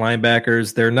tight ends and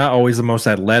linebackers, they're not always the most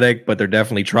athletic, but they're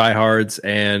definitely tryhards,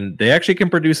 and they actually can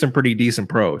produce some pretty decent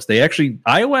pros.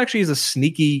 Iowa actually is a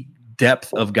sneaky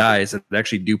depth of guys that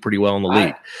actually do pretty well in the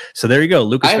league. So there you go,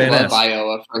 Lucas Van Ness. I love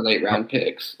Iowa for late round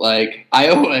picks. Like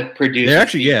Iowa produces. They're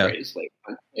actually like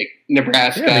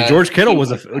Nebraska. Yeah, I mean, George Kittle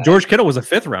was a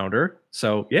 5th rounder.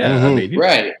 So yeah, I mean,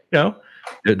 right. You know,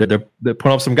 they're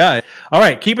putting up some guys. All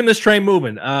right, keeping this train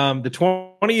moving. The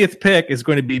 20th pick is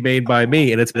going to be made by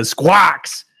me, and it's the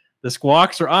Squawks. The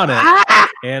Squawks are on it,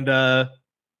 and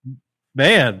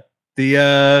man,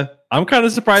 I'm kind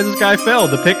of surprised this guy fell.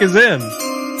 The pick is in.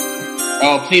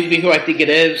 Oh, please be who I think it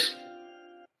is.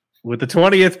 With the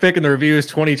 20th pick in the Review's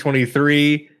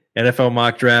 2023 NFL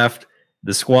mock draft,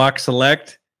 the Squawks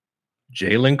select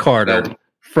Jalen Carter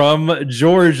from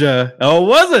Georgia. Oh, it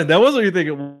wasn't. That wasn't what you think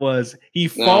it was. He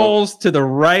falls to the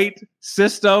right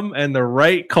system and the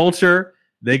right culture.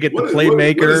 They get the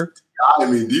playmaker. I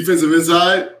mean, defensive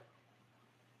inside?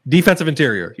 Defensive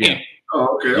interior, yeah.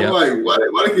 Oh, okay. I'm like, why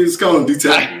did you just call him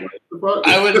D-tackle?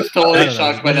 I was totally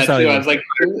shocked by that too. I was like,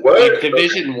 what?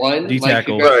 Division 1?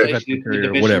 D-tackle, like,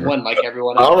 Division whatever. 1, like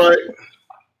everyone else. All right.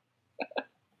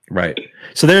 Right.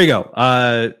 So there you go.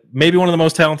 Maybe one of the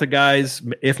most talented guys,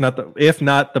 if not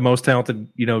the most talented,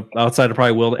 outside of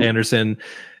probably Will Anderson,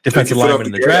 defensive lineman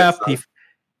in the draft.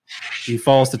 He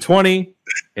falls to 20,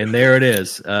 and there it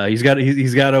is. He's got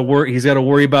to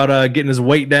worry about getting his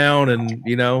weight down and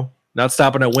not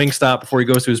stopping at Wingstop before he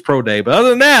goes to his pro day. But other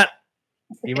than that,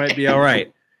 he might be all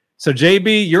right. So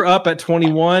JB, you're up at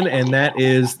 21, and that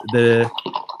is the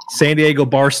San Diego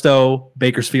Barstow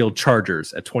Bakersfield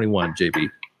Chargers at 21. JB.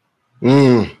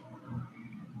 I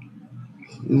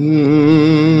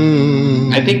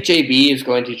think JB is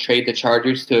going to trade the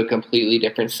Chargers to a completely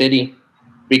different city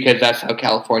because that's how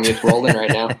California is rolling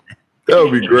right now. That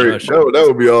would be great. That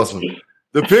would be awesome.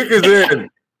 The pick is in.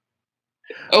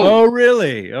 Oh,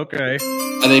 really? Okay.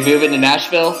 Are they moving to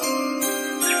Nashville?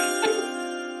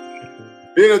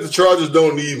 Being that the Chargers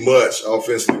don't need much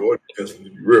offensively or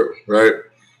defensively, to be real, right?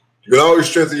 You can always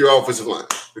strengthen your offensive line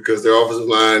because their offensive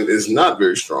line is not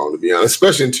very strong, to be honest,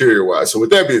 especially interior-wise. So with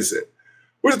that being said,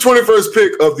 with the 21st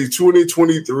pick of the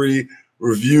 2023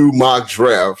 Review mock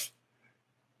draft,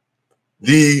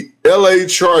 the LA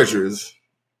Chargers,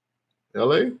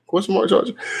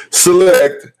 Chargers,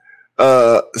 select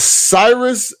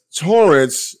Cyrus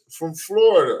Torrence from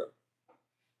Florida.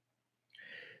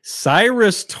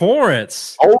 Cyrus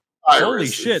Torrence. Old Cyrus. Holy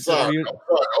shit.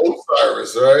 Old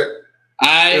Cyrus, right?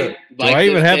 I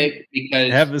like this pick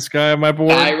because have this guy on my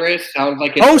board. Cyrus sounds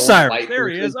like an Osiris. There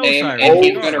he is. Osiris. And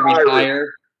he's going to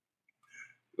retire.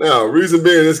 Now, reason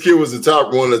being, this kid was the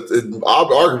top one,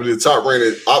 arguably the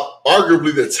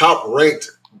top ranked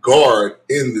guard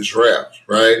in the draft,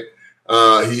 right?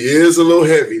 He is a little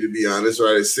heavy, to be honest,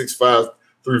 right? At 6'5",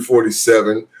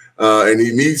 347, and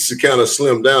he needs to kind of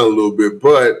slim down a little bit.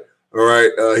 But all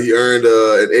right, he earned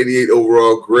an 88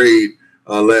 overall grade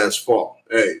last fall.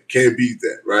 Hey, can't beat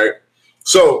that, right?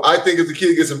 So I think if the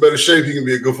kid gets in better shape, he can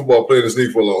be a good football player in this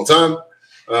league for a long time.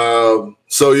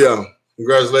 So yeah,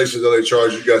 congratulations, LA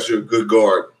Chargers. You got your good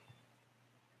guard.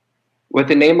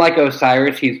 With a name like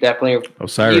Osiris, he's definitely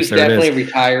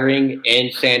retiring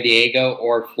in San Diego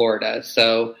or Florida.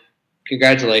 So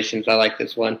congratulations. I like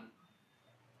this one.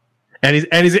 And he's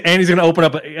going to open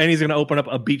up a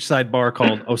beachside bar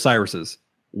called Osiris's.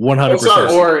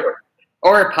 100%.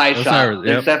 Or a pie shop. Yep.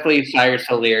 There's definitely Cyrus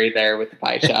O'Leary there with the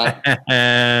pie shop.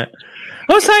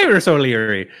 Cyrus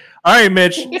O'Leary. All right,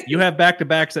 Mitch, you have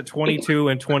back-to-backs at 22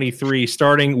 and 23,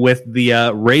 starting with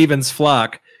the Ravens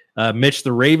flock. Mitch,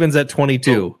 the Ravens at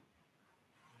 22.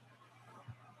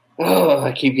 Oh,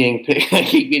 I keep getting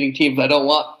teams I don't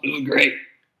want. This is great.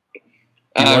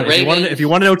 If you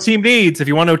want to know team needs,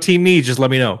 just let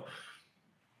me know.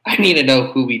 I need to know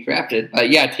who we drafted.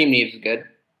 Yeah, team needs is good.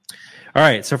 All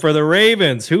right, so for the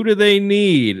Ravens, who do they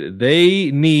need?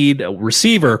 They need a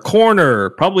receiver, corner,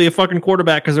 probably a fucking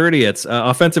quarterback because they're idiots,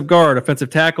 offensive guard, offensive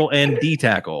tackle, and D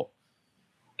tackle.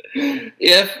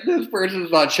 If this person's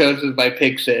not chosen by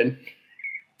picks in.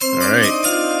 All right.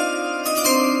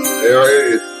 There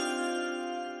it is.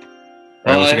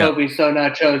 I hope he's so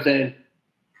not chosen.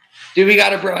 Do we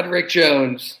got a Broderick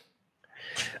Jones?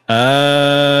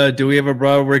 Do we have a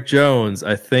Broderick Jones?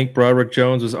 I think Broderick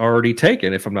Jones was already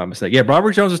taken, if I'm not mistaken. Yeah,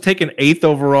 Broderick Jones was taken 8th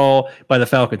overall by the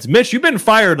Falcons. Mitch, you've been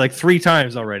fired like 3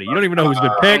 times already. You don't even know who's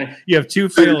been picked. You have 2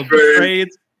 failed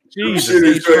trades.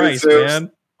 Jesus Christ, man.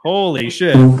 Holy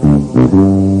shit. All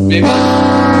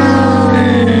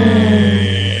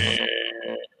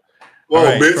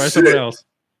right, try someone else.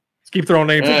 Let's keep throwing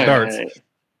names at the darts.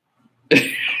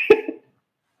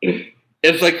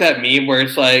 it's like that meme where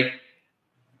it's like,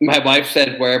 my wife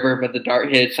said wherever but the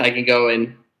dart hits, I can go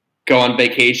on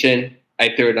vacation.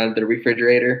 I threw it under the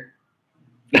refrigerator.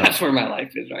 That's where my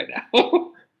life is right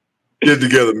now. Get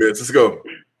together, Mitch. Let's go.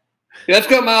 Let's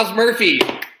go, Miles Murphy.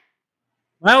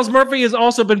 Miles Murphy has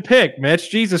also been picked,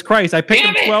 Mitch. Jesus Christ. I picked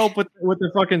him 12 with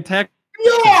the fucking tech.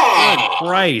 Yeah! Good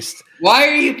Christ. Why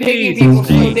are you picking people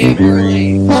so damn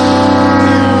early?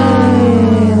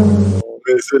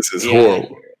 This is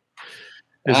horrible.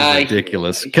 This is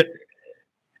ridiculous.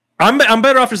 I'm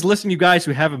better off just listing you guys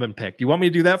who haven't been picked. Do you want me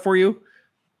to do that for you?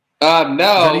 No,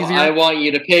 I want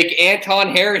you to pick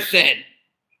Anton Harrison.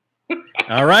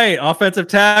 All right, offensive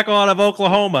tackle out of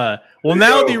Oklahoma. Well,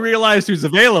 now that you realize who's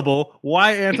available,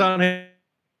 why Anton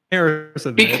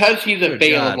Harrison? Because he's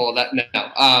available.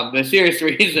 The serious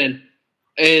reason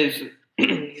is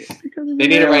they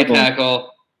need a right tackle.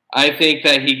 I think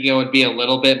that he can be a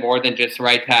little bit more than just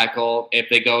right tackle. If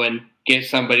they go and get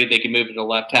somebody, they can move to the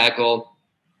left tackle.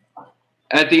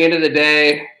 At the end of the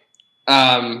day,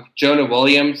 Jonah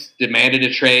Williams demanded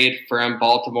a trade from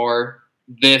Baltimore.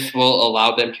 This will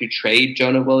allow them to trade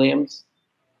Jonah Williams,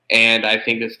 and I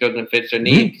think this goes and fits their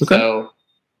needs. Okay. So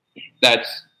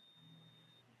that's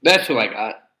who I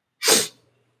got.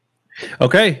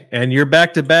 Okay, and you're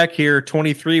back to back here,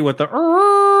 23 with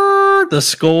the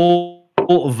Skull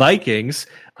Vikings.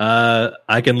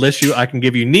 I can list you. I can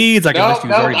give you needs. I can list you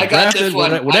who's already been drafted.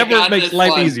 Whatever makes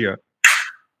life easier.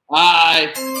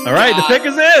 All right, the pick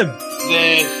is in.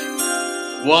 This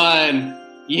one,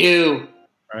 you.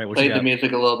 All right, played the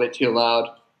music a little bit too loud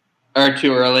or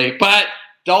too early, but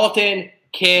Dalton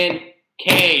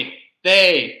Kincaid.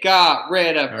 They got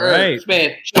rid of Irv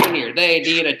Smith Jr. They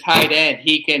need a tight end.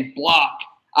 He can block.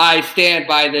 I stand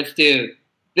by this dude.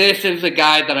 This is a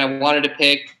guy that I wanted to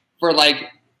pick for like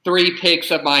 3 picks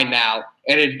of mine now,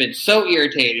 and it's been so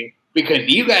irritating because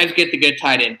you guys get the good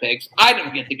tight end picks. I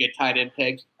don't get the good tight end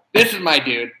picks. This is my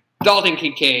dude, Dalton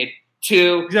Kincaid.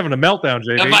 He's having a meltdown,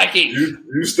 JB. The Vikings.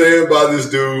 You stand by this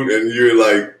dude, and you're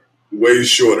like way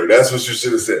shorter. That's what you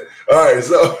should have said. All right,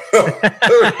 so there we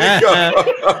go.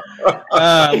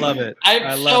 I love it.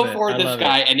 I'm so for this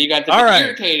guy, and you guys have been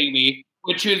irritating me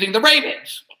with choosing the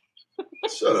Ravens.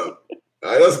 Shut up.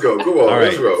 All right, let's go. Come on, all right,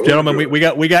 let's roll. Gentlemen, we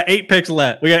got 8 picks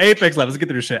left. Let's get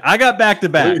through this shit. I got back to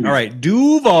back. All right,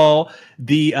 Duval.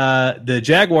 The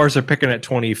Jaguars are picking at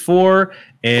 24,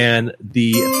 and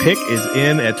the pick is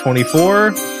in at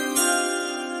 24.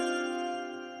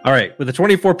 All right, with the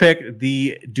 24 pick,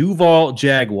 the Duval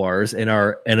Jaguars in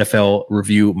our NFL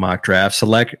review mock draft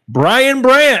select Brian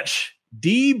Branch,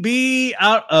 DB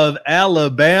out of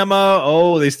Alabama.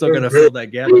 Oh, they still got to fill that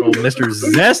gap. Mr.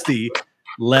 Zesty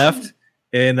left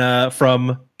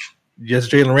from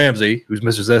Jalen Ramsey, who's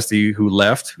Mr. Zesty, who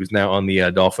left, who's now on the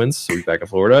Dolphins, so he's back in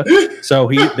Florida. So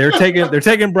they're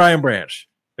taking Brian Branch.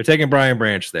 They're taking Brian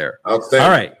Branch there. All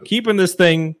right, keeping this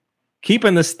thing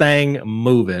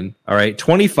moving. All right,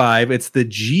 25. It's the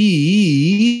G-men.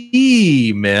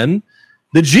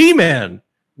 The G-men.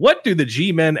 What do the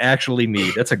G-men actually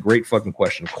need? That's a great fucking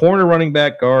question. Corner, running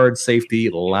back, guard, safety,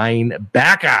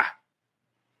 linebacker.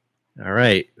 All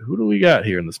right, who do we got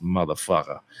here in this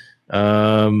motherfucker?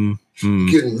 Getting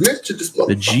rich at this motherfucker.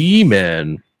 The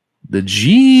G-men. The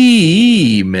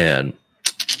G-men.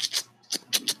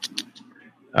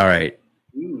 All right.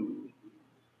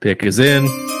 Pick is in.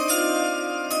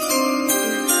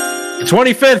 The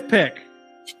 25th pick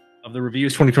of the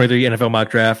Review's 2023 NFL Mock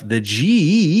Draft. The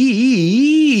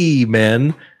G-men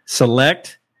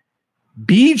select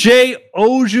B.J.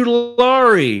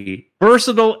 Ojulari,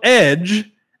 versatile edge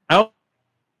out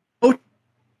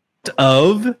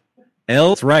of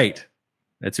That's right.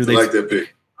 That's who they like that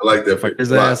pick. I like that pick.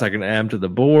 His ass, I can add him to the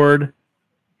board.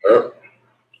 Yep.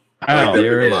 Wow,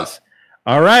 there it is.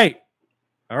 All right.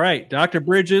 Dr.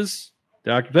 Bridges.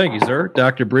 Thank you, sir.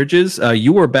 Dr. Bridges,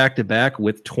 you were back to back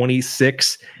with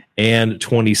 26 and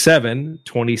 27.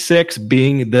 26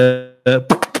 being the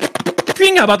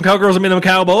how about the Cowgirls and the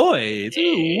Cowboys?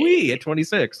 Ooh-wee at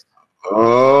 26.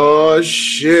 Oh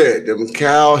shit. Them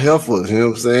cow heifers, you know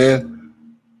what I'm saying?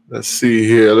 Let's see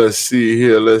here.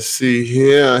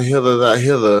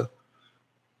 Hither.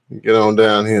 Get on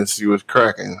down here and see what's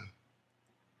cracking.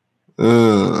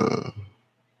 I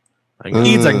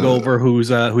can go over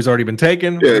who's already been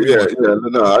taken. Yeah.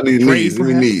 No, I need knees.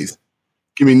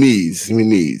 Give me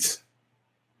knees.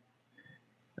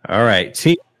 All right.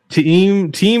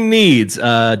 Team needs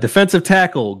defensive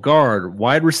tackle, guard,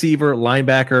 wide receiver,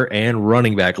 linebacker, and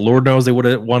running back. Lord knows they would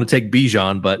want to take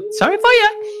Bijan, but sorry for you.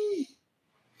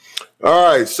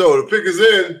 All right, so the pick is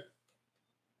in.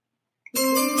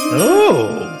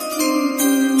 Oh.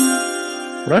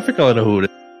 I think I know who it is.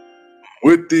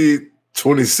 with the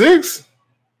 26?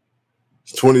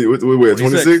 20, we're at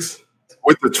 26?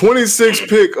 With the 26th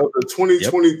pick of the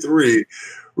 2023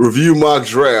 review mock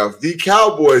draft, the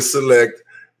Cowboys select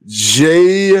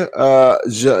Jahmyr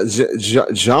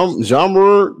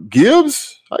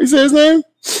Gibbs. How you say his name?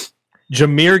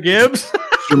 Jahmyr Gibbs.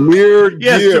 Jahmyr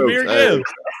yes, Gibbs. Jahmyr Gibbs.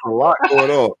 A lot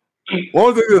going on.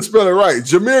 One thing to spell it right.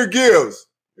 Jahmyr Gibbs,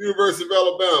 University of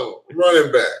Alabama,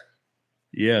 running back.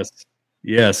 Yes.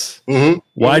 Mm-hmm.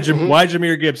 Why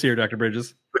Jahmyr Gibbs here, Dr.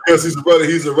 Bridges? Because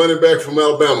he's a running back from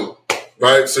Alabama,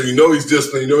 right? So you know he's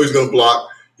disciplined. You know he's going to block.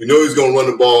 You know he's going to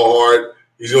run the ball hard.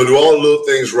 He's going to do all the little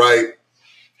things right,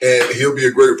 and he'll be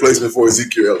a great replacement for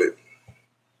Ezekiel Elliott.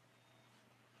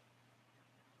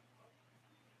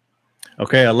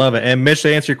 Okay, I love it. And Mitch,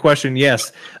 to answer your question,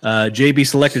 yes, JB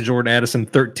selected Jordan Addison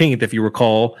 13th, if you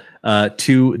recall,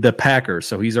 to the Packers.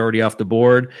 So he's already off the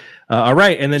board. All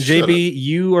right, and then JB,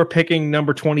 you are picking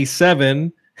number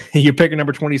 27. You're picking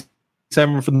number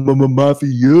 27 from the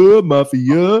Mafia.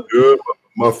 Mafia.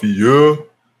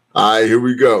 All right, here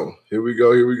we go.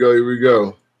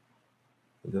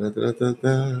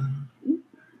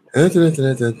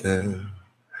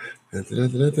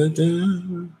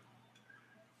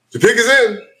 The pick is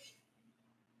in.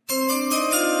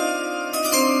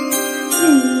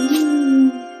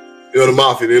 You know, the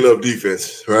Mafia, they love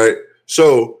defense, right?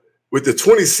 So with the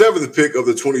 27th pick of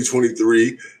the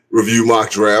 2023 review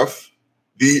mock draft,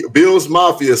 the Bills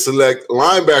Mafia select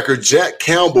linebacker Jack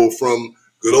Campbell from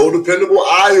good old dependable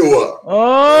Iowa.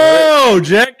 Oh, right?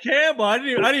 Jack Campbell. I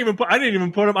didn't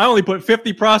even put him. I only put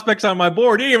 50 prospects on my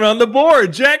board. He ain't even on the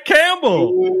board. Jack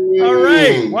Campbell. All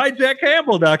right. Why Jack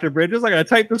Campbell, Dr. Bridges? I gotta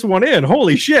type this one in.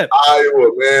 Holy shit.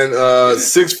 Iowa, man.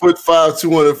 6'5",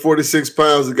 246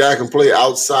 pounds. The guy can play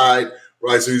outside,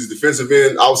 right? So he's a defensive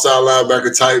end, outside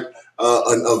linebacker type,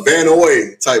 a Van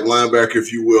Noy type linebacker,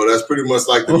 if you will. That's pretty much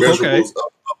like the measurables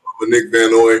of Nick Van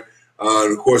Noy.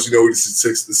 And of course, you know, the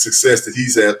success that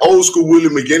he's had. Old school Willie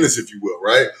McGinnis, if you will,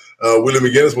 right? Willie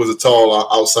McGinnis was a tall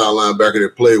outside linebacker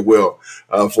that played well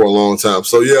for a long time.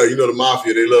 So, yeah, you know, the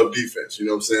Mafia, they love defense. You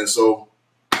know what I'm saying? So,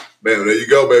 bam, there you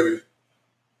go, baby.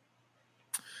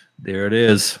 There it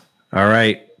is. All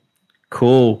right.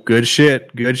 Cool. Good shit.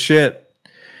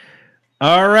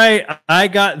 All right. I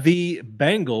got the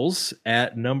Bengals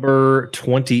at number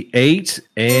 28,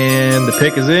 and the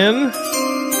pick is in.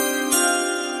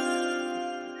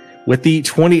 With the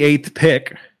 28th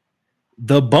pick,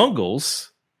 the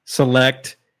Bungles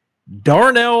select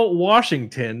Darnell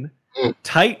Washington,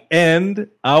 tight end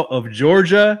out of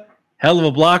Georgia. Hell of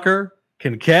a blocker,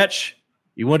 can catch.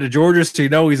 You went to Georgia, so you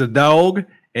know he's a dog.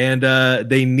 And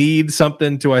they need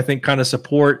something to, I think, kind of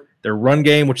support their run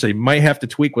game, which they might have to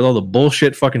tweak with all the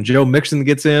bullshit fucking Joe Mixon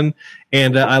gets in.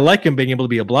 And I like him being able to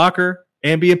be a blocker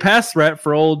and be a pass threat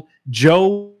for old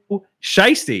Joe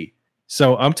Shiesty.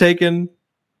 So I'm taking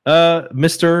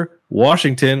Mr.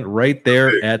 Washington right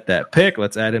there at that pick.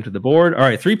 Let's add him to the board. All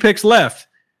right, 3 picks left.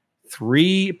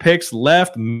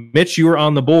 Mitch, you are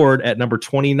on the board at number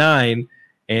 29,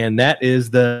 and that is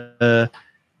the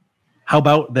how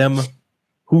about them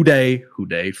who that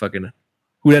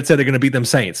said they're going to beat them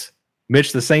Saints.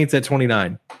 Mitch, the Saints at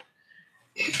 29.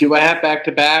 Do I have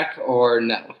back-to-back or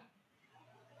no?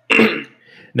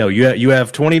 No, you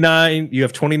have 29. You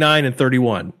have 29 and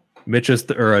 31. Mitch is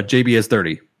JB is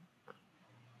 30.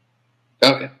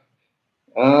 Okay.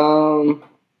 And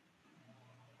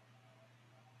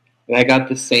I got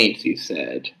the Saints, you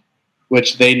said,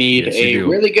 which they need a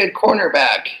really good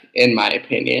cornerback, in my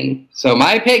opinion. So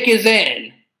my pick is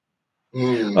in.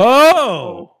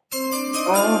 Oh.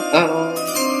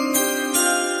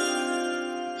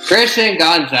 Christian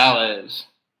Gonzalez.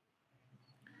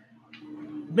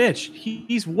 Mitch,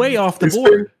 he's way off the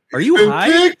board. Are you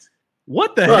high? Picked?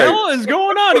 What the hell is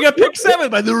going on? He got picked 7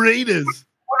 by the Raiders.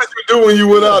 What did you do when you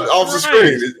went out off the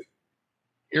screen?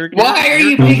 Why are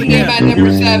you picking him at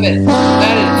number 7?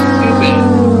 That is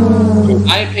stupid.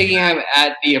 I'm picking him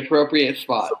at the appropriate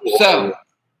spot. So,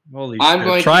 I'm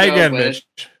going to try again, Mitch.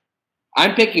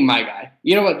 I'm picking my guy.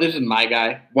 You know what? This is my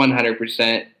guy,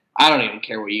 100%. I don't even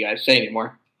care what you guys say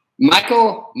anymore.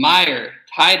 Michael Mayer,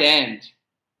 tight end.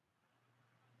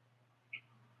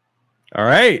 All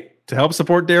right. To help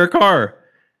support Derek Carr.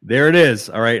 There it is.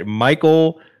 All right.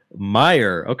 Michael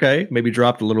Mayer. Okay. Maybe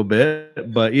dropped a little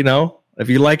bit, but you know, if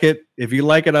you like it,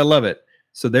 I love it.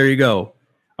 So there you go.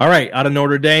 All right. Out of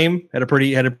Notre Dame, had a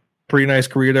pretty nice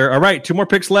career there. All right. 2 more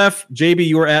picks left. JB,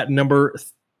 you are at number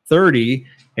 30,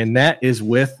 and that is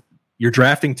with your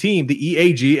drafting team, the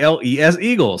EAGLES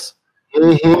Eagles.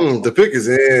 Mm-hmm. The pick is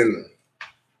in.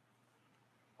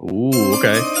 Ooh,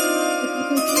 okay.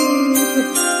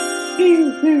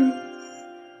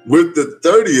 with the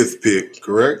 30th pick,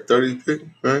 correct? 30th pick,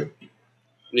 right?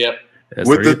 Yep. That's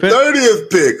With the 30th 30th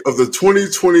pick of the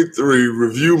 2023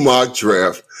 review mock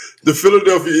draft, the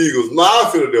Philadelphia Eagles, my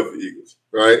Philadelphia Eagles,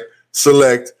 right,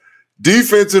 select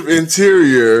defensive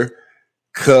interior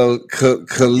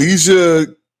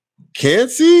Kalijah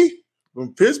Kancey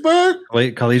from Pittsburgh.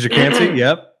 Kalijah Kancey,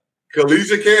 yep.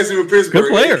 Kalijah Kancey from Pittsburgh,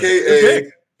 Good player.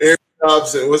 a.k.a. Aaron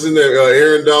Dobson. What's his name?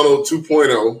 Aaron Donald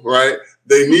 2.0, right?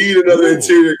 They need another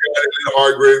interior guy to let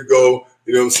Hargrave go,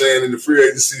 you know what I'm saying, in the free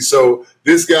agency. So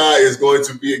this guy is going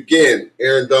to be, again,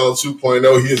 Aaron Donald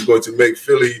 2.0. He is going to make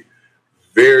Philly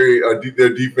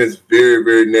their defense very,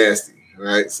 very nasty, all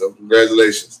right? So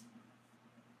congratulations.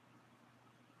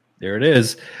 There it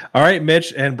is. All right,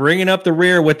 Mitch, and bringing up the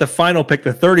rear with the final pick,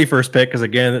 the 31st pick, because,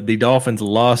 again, the Dolphins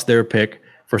lost their pick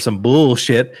for some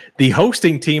bullshit. The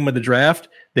hosting team of the draft,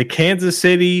 the Kansas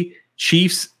City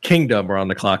Chiefs Kingdom, are on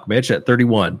the clock, Mitch, at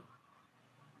 31.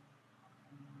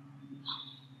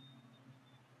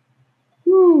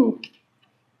 Woo.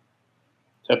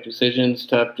 Tough decisions.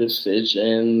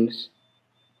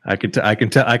 I can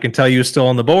tell you still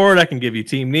on the board. I can give you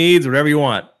team needs, whatever you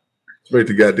want. Make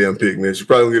the goddamn pick, man. You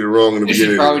probably gonna get it wrong in the You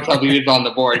beginning. should probably tell me who's on the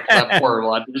board because I'm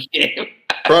horrible at this game.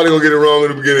 Probably gonna get it wrong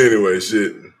in the beginning anyway.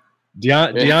 Shit.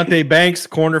 Deonte Banks,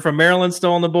 corner from Maryland,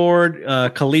 still on the board.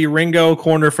 Khalil Ringo,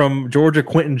 corner from Georgia.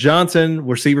 Quentin Johnson,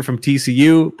 receiver from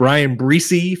TCU. Brian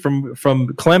Breesy from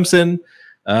Clemson.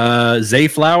 Zay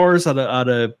Flowers out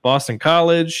of Boston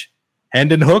College.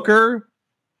 Hendon Hooker.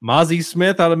 Mozzie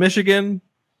Smith out of Michigan.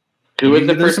 Who was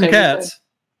the first some name? cats.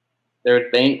 There was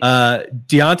Banks.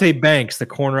 Deonte Banks, the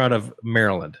corner out of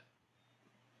Maryland.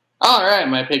 All right,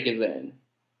 my pick is in.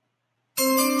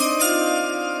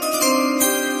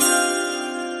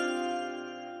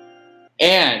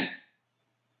 And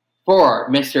for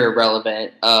Mr.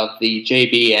 Irrelevant of the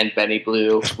JB and Benny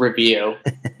Blue review,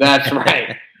 that's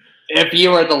right. If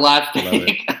you are the last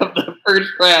pick of the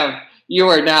first round, you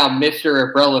are now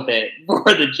Mr. Irrelevant for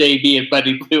the JB and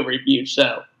Benny Blue review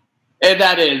show. And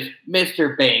that is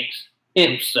Mr. Banks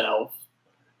himself.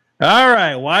 All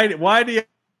right. Why do you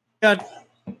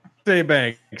say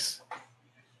Banks?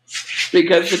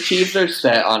 Because the Chiefs are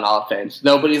set on offense.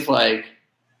 Nobody's like,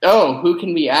 oh, who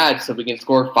can we add so we can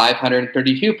score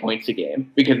 532 points a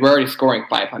game? Because we're already scoring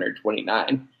 529.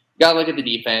 You got to look at the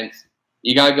defense.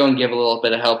 You got to go and give a little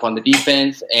bit of help on the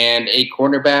defense. And a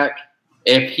cornerback,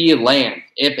 if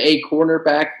a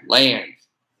cornerback lands,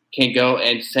 can go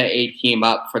and set a team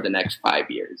up for the next 5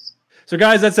 years. So,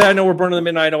 guys, that's it. I know we're burning the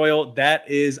midnight oil. That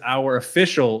is our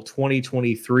official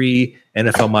 2023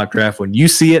 NFL mock draft. When you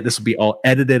see it, this will be all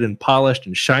edited and polished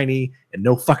and shiny and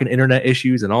no fucking internet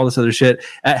issues and all this other shit.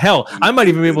 Hell, I might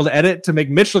even be able to edit to make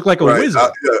Mitch look like a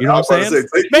wizard. You know what I'm saying?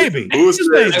 Maybe. I want the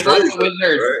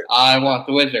wizard. Right? I want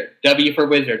the wizard. W for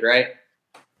wizard, right?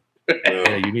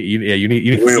 You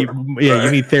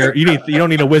need therapy. You don't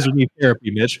need a wizard. You need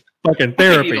therapy, Mitch. Fucking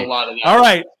therapy. All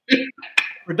right.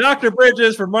 For Dr.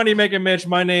 Bridges, for Money Making Mitch,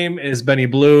 my name is Benny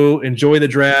Blue. Enjoy the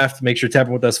draft. Make sure to tap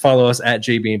in with us. Follow us at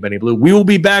JB and Benny Blue. We will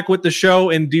be back with the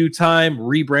show in due time,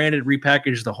 rebranded,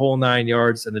 repackaged, the whole 9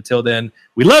 yards. And until then,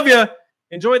 we love you.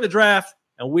 Enjoy the draft,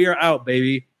 and we are out,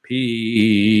 baby.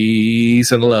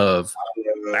 Peace and love.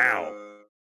 Wow.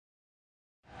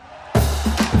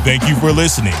 Thank you for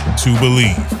listening to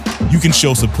Believe. You can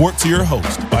show support to your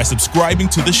host by subscribing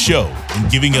to the show and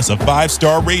giving us a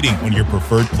 5-star rating on your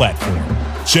preferred platform.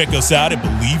 Check us out at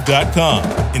Believe.com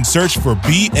and search for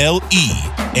BLEAV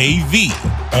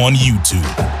on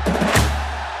YouTube.